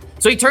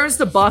 So he turns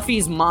to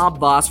Buffy's mob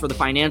boss for the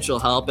financial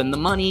help and the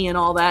money and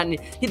all that, and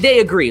they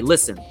agree.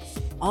 Listen,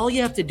 all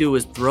you have to do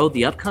is throw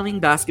the upcoming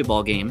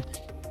basketball game,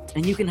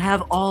 and you can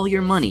have all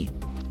your money.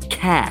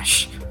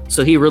 Cash.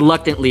 So he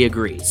reluctantly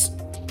agrees.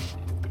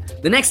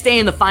 The next day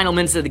in the final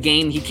minutes of the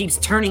game, he keeps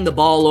turning the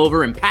ball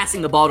over and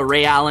passing the ball to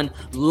Ray Allen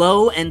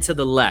low and to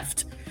the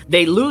left.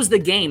 They lose the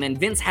game, and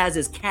Vince has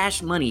his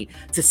cash money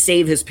to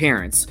save his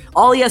parents.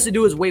 All he has to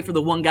do is wait for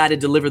the one guy to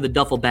deliver the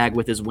duffel bag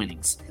with his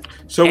winnings.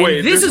 So and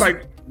wait, this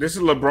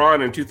is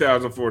LeBron in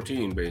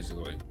 2014,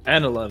 basically.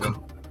 And 11.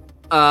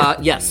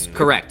 Yes,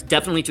 correct.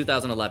 Definitely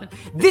 2011.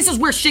 This is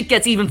where shit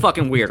gets even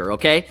fucking weirder,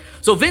 okay?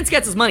 So Vince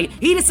gets his money.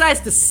 He decides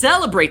to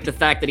celebrate the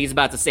fact that he's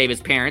about to save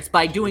his parents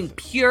by doing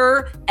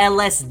pure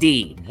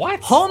LSD. What?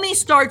 Homie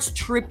starts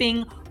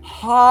tripping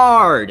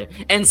hard,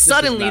 and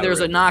suddenly there's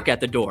a knock at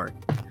the door.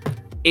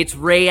 It's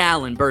Ray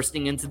Allen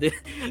bursting into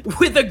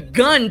with a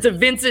gun to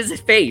Vince's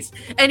face,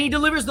 and he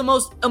delivers the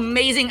most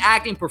amazing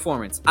acting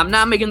performance. I'm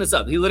not making this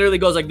up. He literally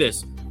goes like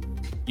this.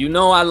 You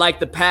know I like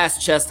to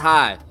pass chest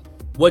high.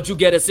 What'd you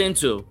get us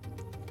into?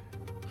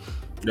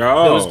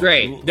 No. It was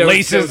great.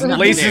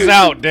 Laces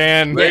out,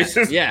 Dan.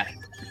 Laces. Yeah.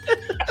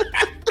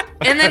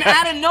 And then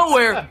out of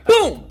nowhere,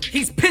 boom,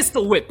 he's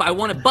pistol whipped by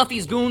one of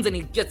Buffy's goons, and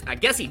I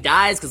guess he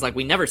dies because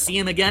we never see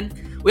him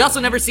again. We also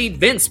never see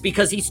Vince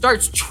because he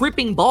starts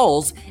tripping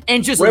balls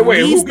and just wait,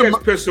 who gets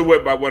pistol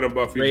whipped by one of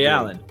Buffy's Ray goons?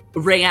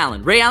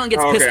 Allen. Ray Allen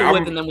gets pistol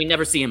whipped, and then we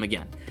never see him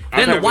again.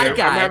 Then the white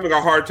guy. I'm having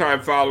a hard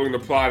time following the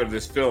plot of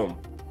this film.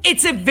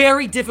 It's a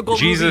very difficult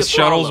Jesus movie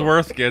to follow.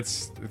 Shuttlesworth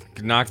gets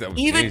knocked out.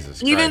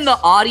 Even the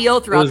audio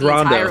throughout the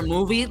entire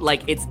movie,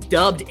 like it's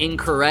dubbed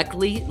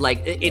incorrectly.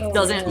 Like it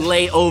doesn't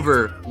lay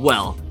over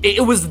well.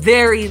 It was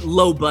very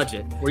low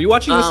budget. Were you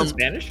watching this in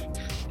Spanish?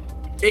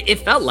 It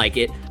felt like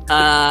it.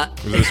 Was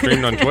it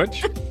streamed on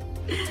Twitch?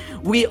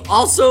 We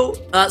also,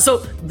 so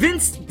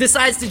Vince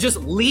decides to just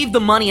leave the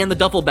money in the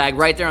duffel bag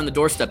right there on the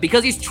doorstep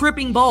because he's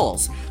tripping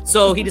balls.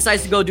 So he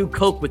decides to go do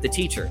coke with the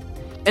teacher.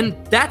 And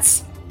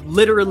that's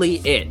literally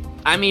it.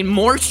 I mean,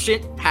 more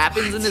shit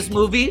happens in this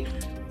movie,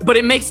 but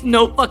it makes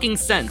no fucking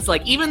sense.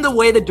 Like, even the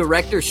way the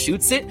director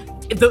shoots it,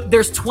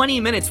 there's 20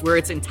 minutes where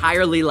it's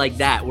entirely like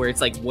that, where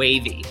it's like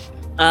wavy.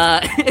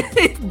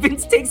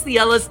 Vince takes the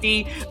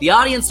LSD, the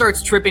audience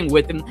starts tripping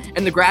with him,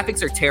 and the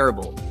graphics are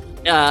terrible.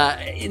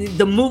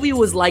 The movie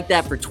was like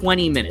that for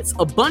 20 minutes.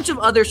 A bunch of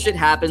other shit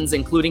happens,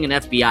 including an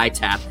FBI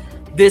tap.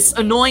 This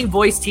annoying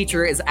voice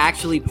teacher is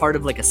actually part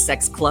of like a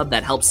sex club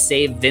that helps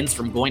save Vince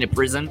from going to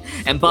prison.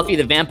 And Buffy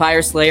the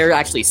Vampire Slayer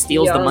actually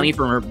steals the money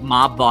from her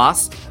mob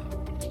boss.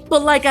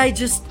 But like, I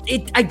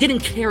didn't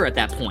care at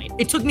that point.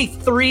 It took me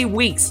 3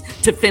 weeks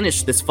to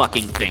finish this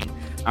fucking thing.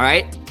 All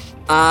right.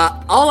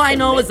 All I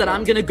know is that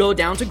I'm going to go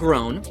down to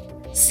Grown,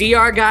 see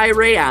our guy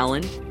Ray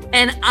Allen,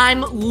 and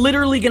I'm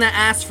literally going to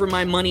ask for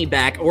my money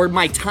back or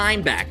my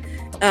time back.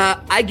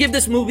 I give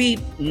this movie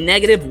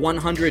negative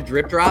 100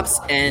 drip drops,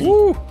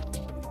 and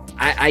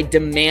I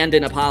demand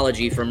an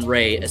apology from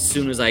Ray as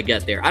soon as I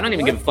get there. I don't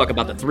even give a fuck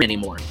about the 3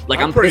 anymore. Like,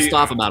 I'm pissed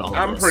off about all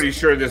I'm this. pretty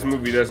sure this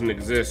movie doesn't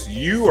exist.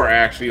 You are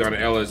actually on an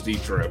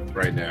LSD trip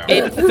right now.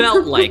 It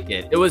felt like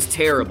it. It was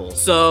terrible.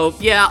 So,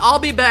 yeah, I'll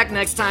be back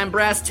next time.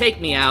 Brass, take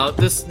me out.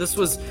 This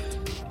was...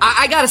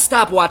 I gotta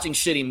stop watching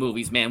shitty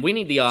movies, man. We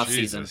need the off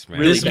season.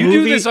 Really, you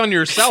do this on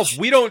yourself.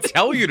 We don't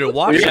tell you to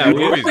watch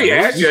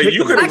movies.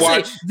 You could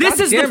watch. This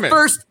is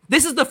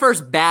the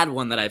first bad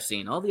one that I've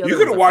seen. All the other you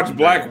could have watched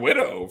Black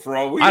Widow for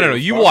all we. I don't know.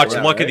 You watched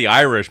Luck of the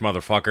Irish,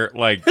 motherfucker.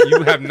 Like,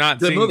 you have not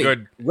seen movie.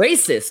 good.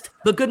 Racist,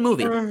 but good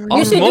movie.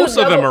 Most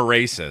of them are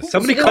racist.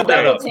 Somebody cut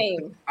that up.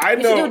 I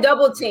know. You should do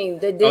Double Team.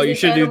 The Disney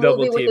Channel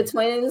movie with the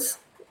twins.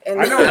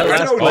 And I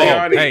know.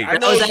 Gianni.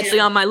 That was actually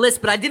on my list,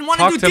 but I didn't want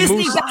to do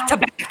Disney back to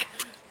back.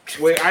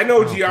 Wait, I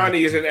know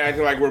Gianni isn't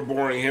acting like we're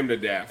boring him to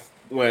death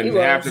when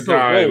half the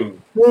time.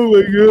 Oh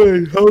my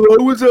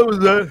god! What's up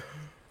with that?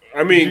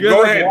 I mean,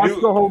 go ahead. Watch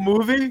the whole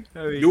movie.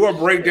 Do a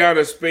breakdown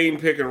of Spain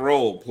pick and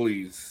roll,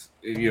 please.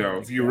 You know,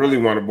 if you really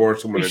want to bore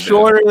someone to death.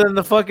 Shorter than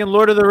the fucking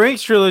Lord of the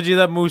Rings trilogy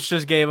that Moose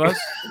just gave us.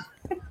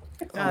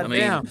 God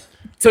damn!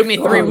 Took me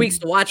 3 weeks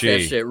to watch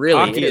that shit.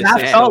 Really, that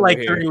felt like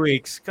 3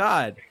 weeks.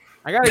 God.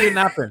 I gotta get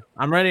napping.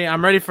 I'm ready.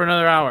 I'm ready for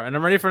another hour, and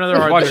I'm ready for another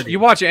hour. You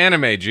watch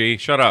anime, G.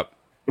 Shut up.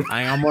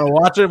 I'm gonna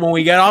watch it when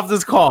we get off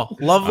this call.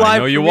 Love Live. I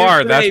know you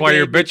are. That's why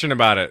you're bitching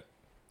about it.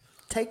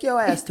 Take your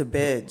ass to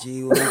bed,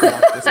 G. When we get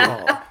off this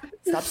call.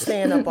 Stop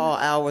staying up all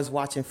hours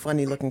watching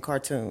funny-looking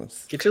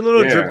cartoons. Get your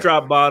little drip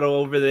drop bottle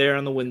over there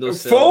on the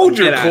windowsill. Fold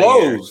your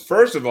clothes,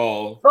 first of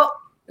all.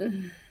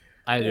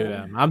 I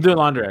do. I'm doing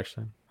laundry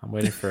actually. I'm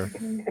waiting for.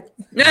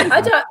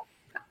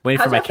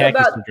 Waiting for my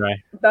khakis to dry.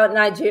 About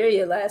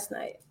Nigeria last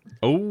night.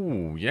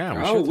 Oh, yeah,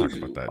 we should talk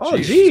about that. Oh,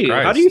 G,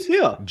 how do you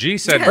feel? G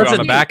said on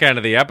the back end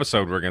of the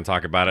episode we're going to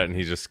talk about it, and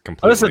he just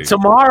completely... Listen,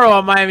 tomorrow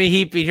on Miami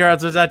Heat Beat here on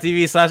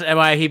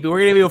Twitch.tv/MI Heat Beat, we're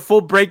going to give you a full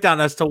breakdown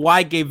as to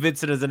why Gabe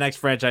Vincent is the next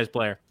franchise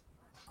player.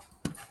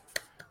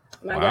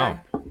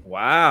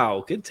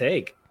 Wow, good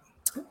take.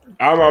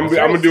 I'm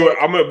gonna do it.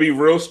 I'm gonna be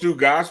real Stu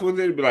Goss with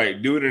it. Be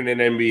like, do it in an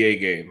NBA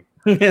game.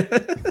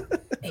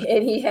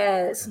 And he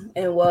has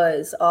and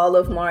was all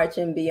of March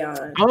and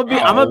beyond. I'm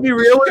gonna be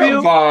real with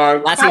you.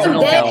 Last season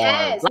don't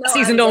count. Last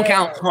season don't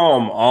count.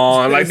 Come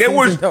on, like there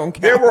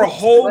were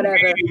whole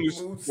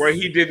games where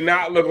he did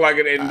not look like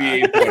an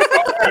NBA player.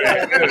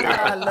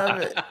 I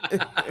love it.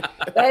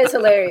 That is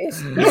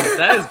hilarious.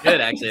 That is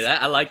good, actually.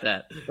 I like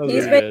that.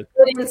 He's been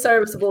good and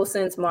serviceable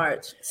since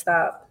March.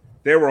 Stop.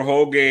 There were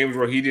whole games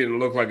where he didn't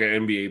look like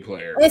an NBA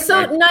player. And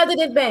so neither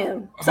did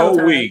Bam.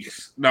 Whole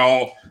weeks.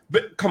 No,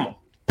 but come on.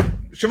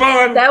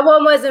 Siobhan. That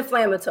one was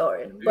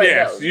inflammatory. But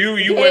yes, no,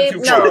 you went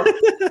too far.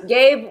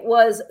 Gabe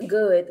was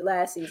good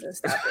last season.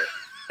 Stop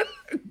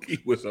it. He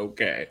was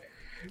okay.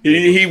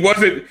 He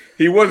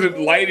wasn't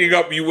lighting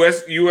up the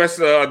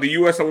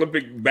U.S.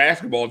 Olympic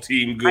basketball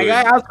team good.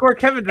 I outscored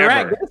Kevin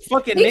Durant. Get his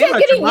fucking he name kept out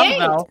your getting mouth yanked.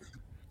 now.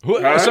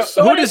 Who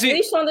does he?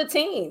 On the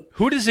team.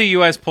 Who does the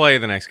U.S. play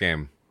the next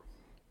game?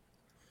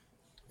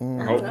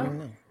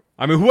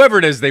 I mean, whoever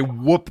it is, they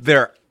whoop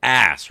their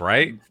ass,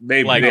 right?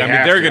 They're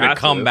going to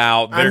come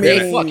out.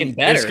 They're fucking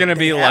better. It's going to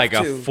be like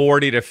a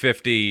 40 to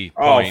 50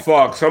 point. Oh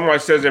fuck! Someone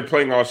says they're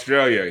playing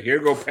Australia. Here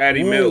go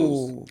Patty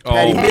Mills.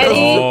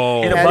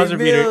 Hit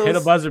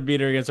a buzzer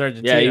beater against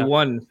Argentina. Yeah, he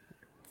won.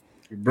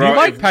 Bro, you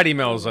like Patty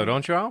Mills, though,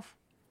 don't you, Alf?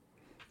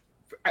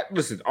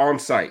 Listen, on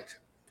site.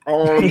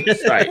 On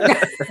site.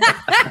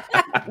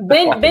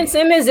 Ben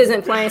Simmons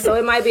isn't playing, so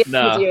it might be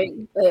easier.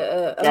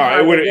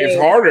 It's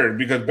harder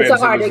because Ben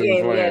Simmons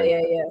isn't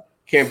playing. Yeah.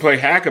 Can't play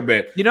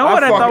hack-a-bet. You know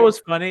what I thought was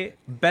funny?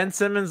 Ben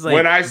Simmons,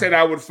 when I said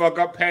I would fuck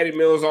up Patty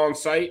Mills on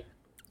site,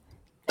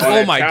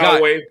 Oh my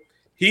God. Wave.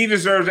 He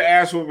deserves an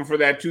ass whooping for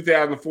that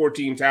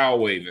 2014 towel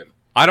waving.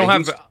 I don't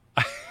have.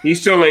 He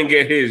still ain't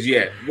get his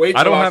yet. Wait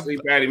till I see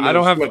Patty Mills.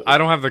 I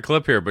don't have the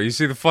clip here, but you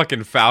see the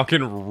fucking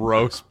Falcon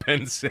roast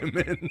Ben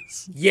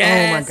Simmons.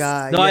 Yes. Oh my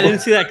God. No, I didn't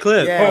see that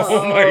clip. Yes.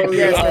 Oh my God.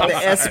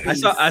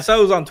 Yes, I saw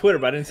it was on Twitter,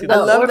 but I didn't see that.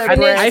 I love that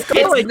Brad. I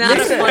feel like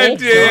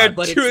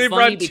They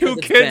brought two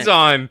kids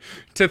on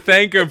to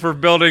thank him for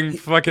building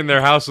fucking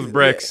their house with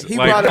bricks. He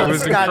brought it on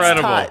was Scott's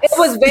incredible. tie. It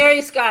was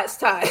very Scott's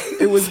tie.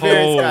 It was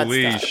very Scott's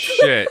Holy tie.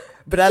 shit.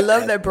 But I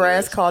love that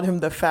Brass called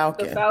him the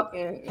Falcon. The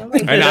Falcon.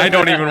 And I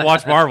don't even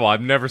watch Marvel.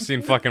 I've never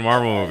seen fucking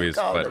Marvel movies,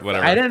 but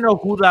whatever. I didn't know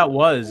who that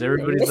was.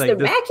 Everybody's Mr. like,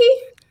 this. Mackey?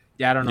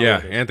 Yeah, I don't know. Yeah,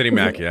 Anthony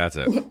Mackie. That's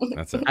it.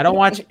 That's it. I don't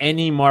watch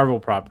any Marvel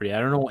property.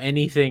 I don't know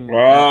anything.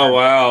 Oh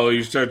wow,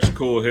 you're such a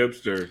cool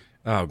hipster.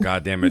 Oh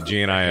god damn it,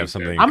 G and I have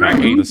something. I'm a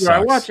common. This loser. I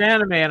sucks. watch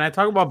anime and I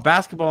talk about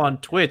basketball on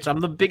Twitch. I'm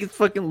the biggest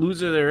fucking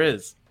loser there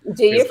is.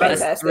 Gee, you're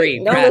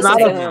fantastic.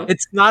 No,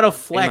 It's not a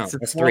flex.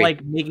 That's It's more three.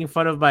 like making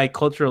fun of my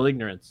cultural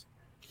ignorance.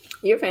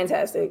 You're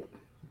fantastic.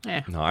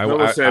 No,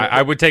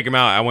 I would take him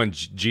out. I want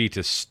G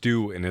to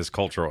stew in his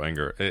cultural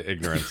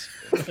ignorance.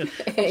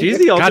 G's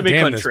the ultimate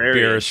damn, this beer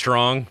contrarian. is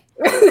strong.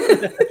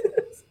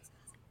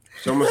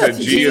 Someone said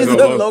G G is is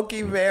the a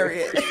Loki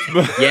variant.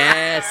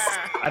 Yes.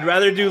 I'd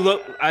rather do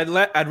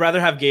I'd rather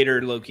have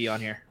Gator Loki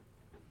on here.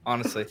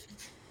 Honestly.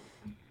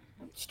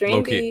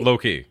 Low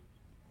key.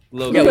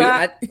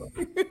 Yeah,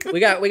 we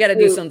got to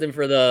do something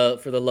for the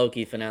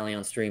Loki finale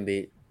on Stream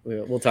Beat.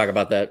 We'll talk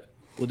about that.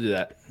 We'll do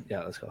that.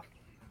 Yeah, let's go.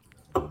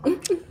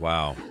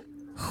 Wow.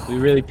 We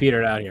really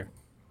petered out here.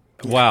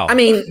 Wow. I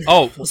mean,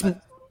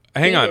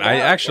 hang on.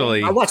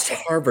 I watched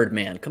Harvard,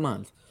 man. Come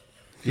on.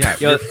 Yeah,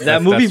 Yo,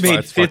 that movie made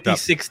that's fucked up.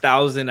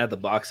 56,000 at the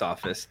box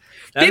office.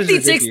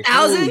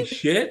 56,000?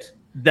 Shit.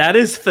 That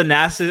is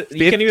Thanasis.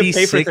 You can't even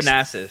pay for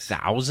Thanasis.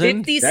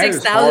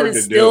 56,000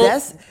 is still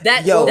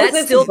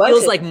that still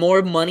feels like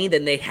more money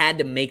than they had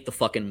to make the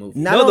fucking movie.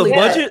 No, the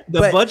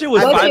budget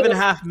was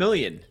 $5.5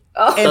 million.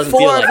 And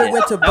 4 of it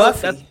went to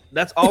Buffy.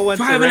 That's all went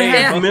to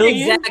 $5.5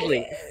 million.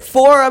 Exactly.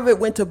 4 of it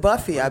went to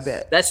Buffy. I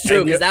bet that's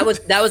true because that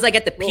was like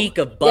at the peak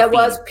of Buffy. That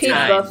was peak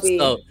times. Buffy.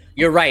 So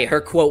you're right.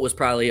 Her quote was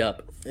probably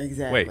up.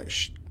 Exactly.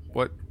 Wait,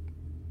 what?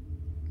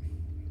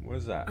 What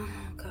is that? Oh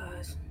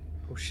gosh.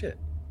 Oh shit.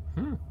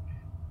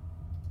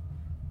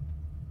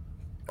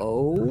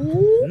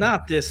 Oh,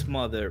 not this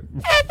mother.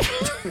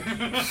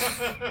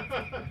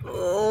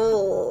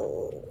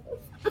 Oh.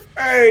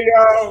 Hey,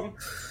 y'all.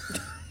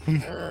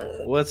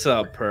 What's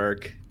up,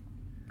 Perk?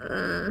 I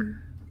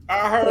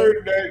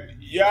heard that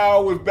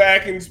y'all was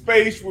back in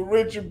space with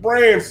Richard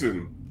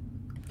Branson.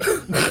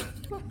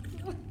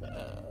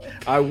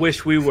 I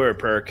wish we were,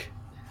 Perk.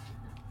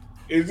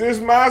 Is this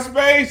my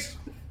space?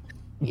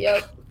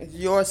 Yep. It's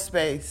your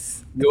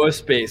space. Your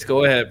space.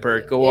 Go ahead,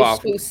 Perk. Go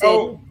off.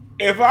 So,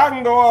 if I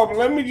can go off,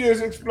 let me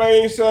just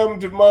explain something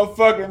to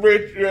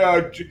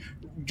motherfucking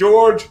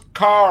George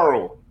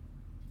Carl.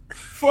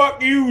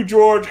 Fuck you,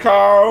 George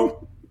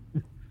Carl.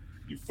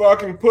 You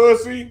fucking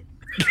pussy.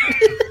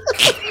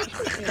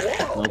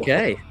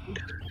 Okay.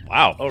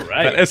 Wow. All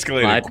right. That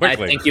escalated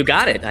quickly. I think you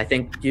got it. I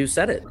think you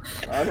said it.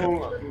 I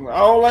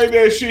don't like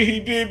that shit he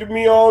did to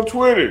me on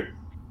Twitter.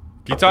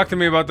 Can you talk to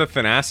me about the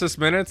Thanasis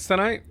minutes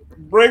tonight?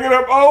 Bringing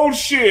up old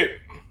shit.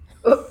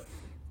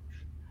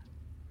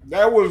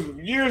 That was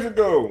years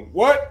ago.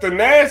 What?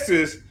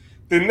 Thanasis?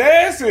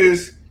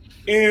 Thanasis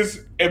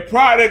is a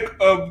product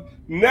of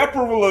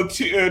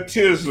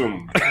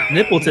nepotism.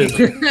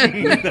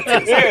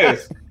 Nippletism.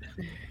 Yes.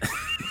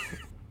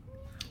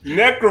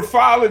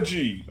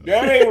 Necrophology.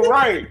 That ain't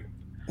right.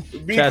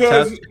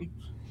 Because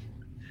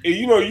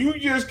you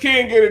just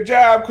can't get a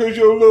job because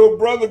your little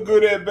brother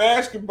good at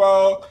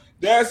basketball.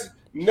 That's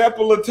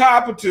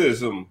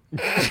nepotism.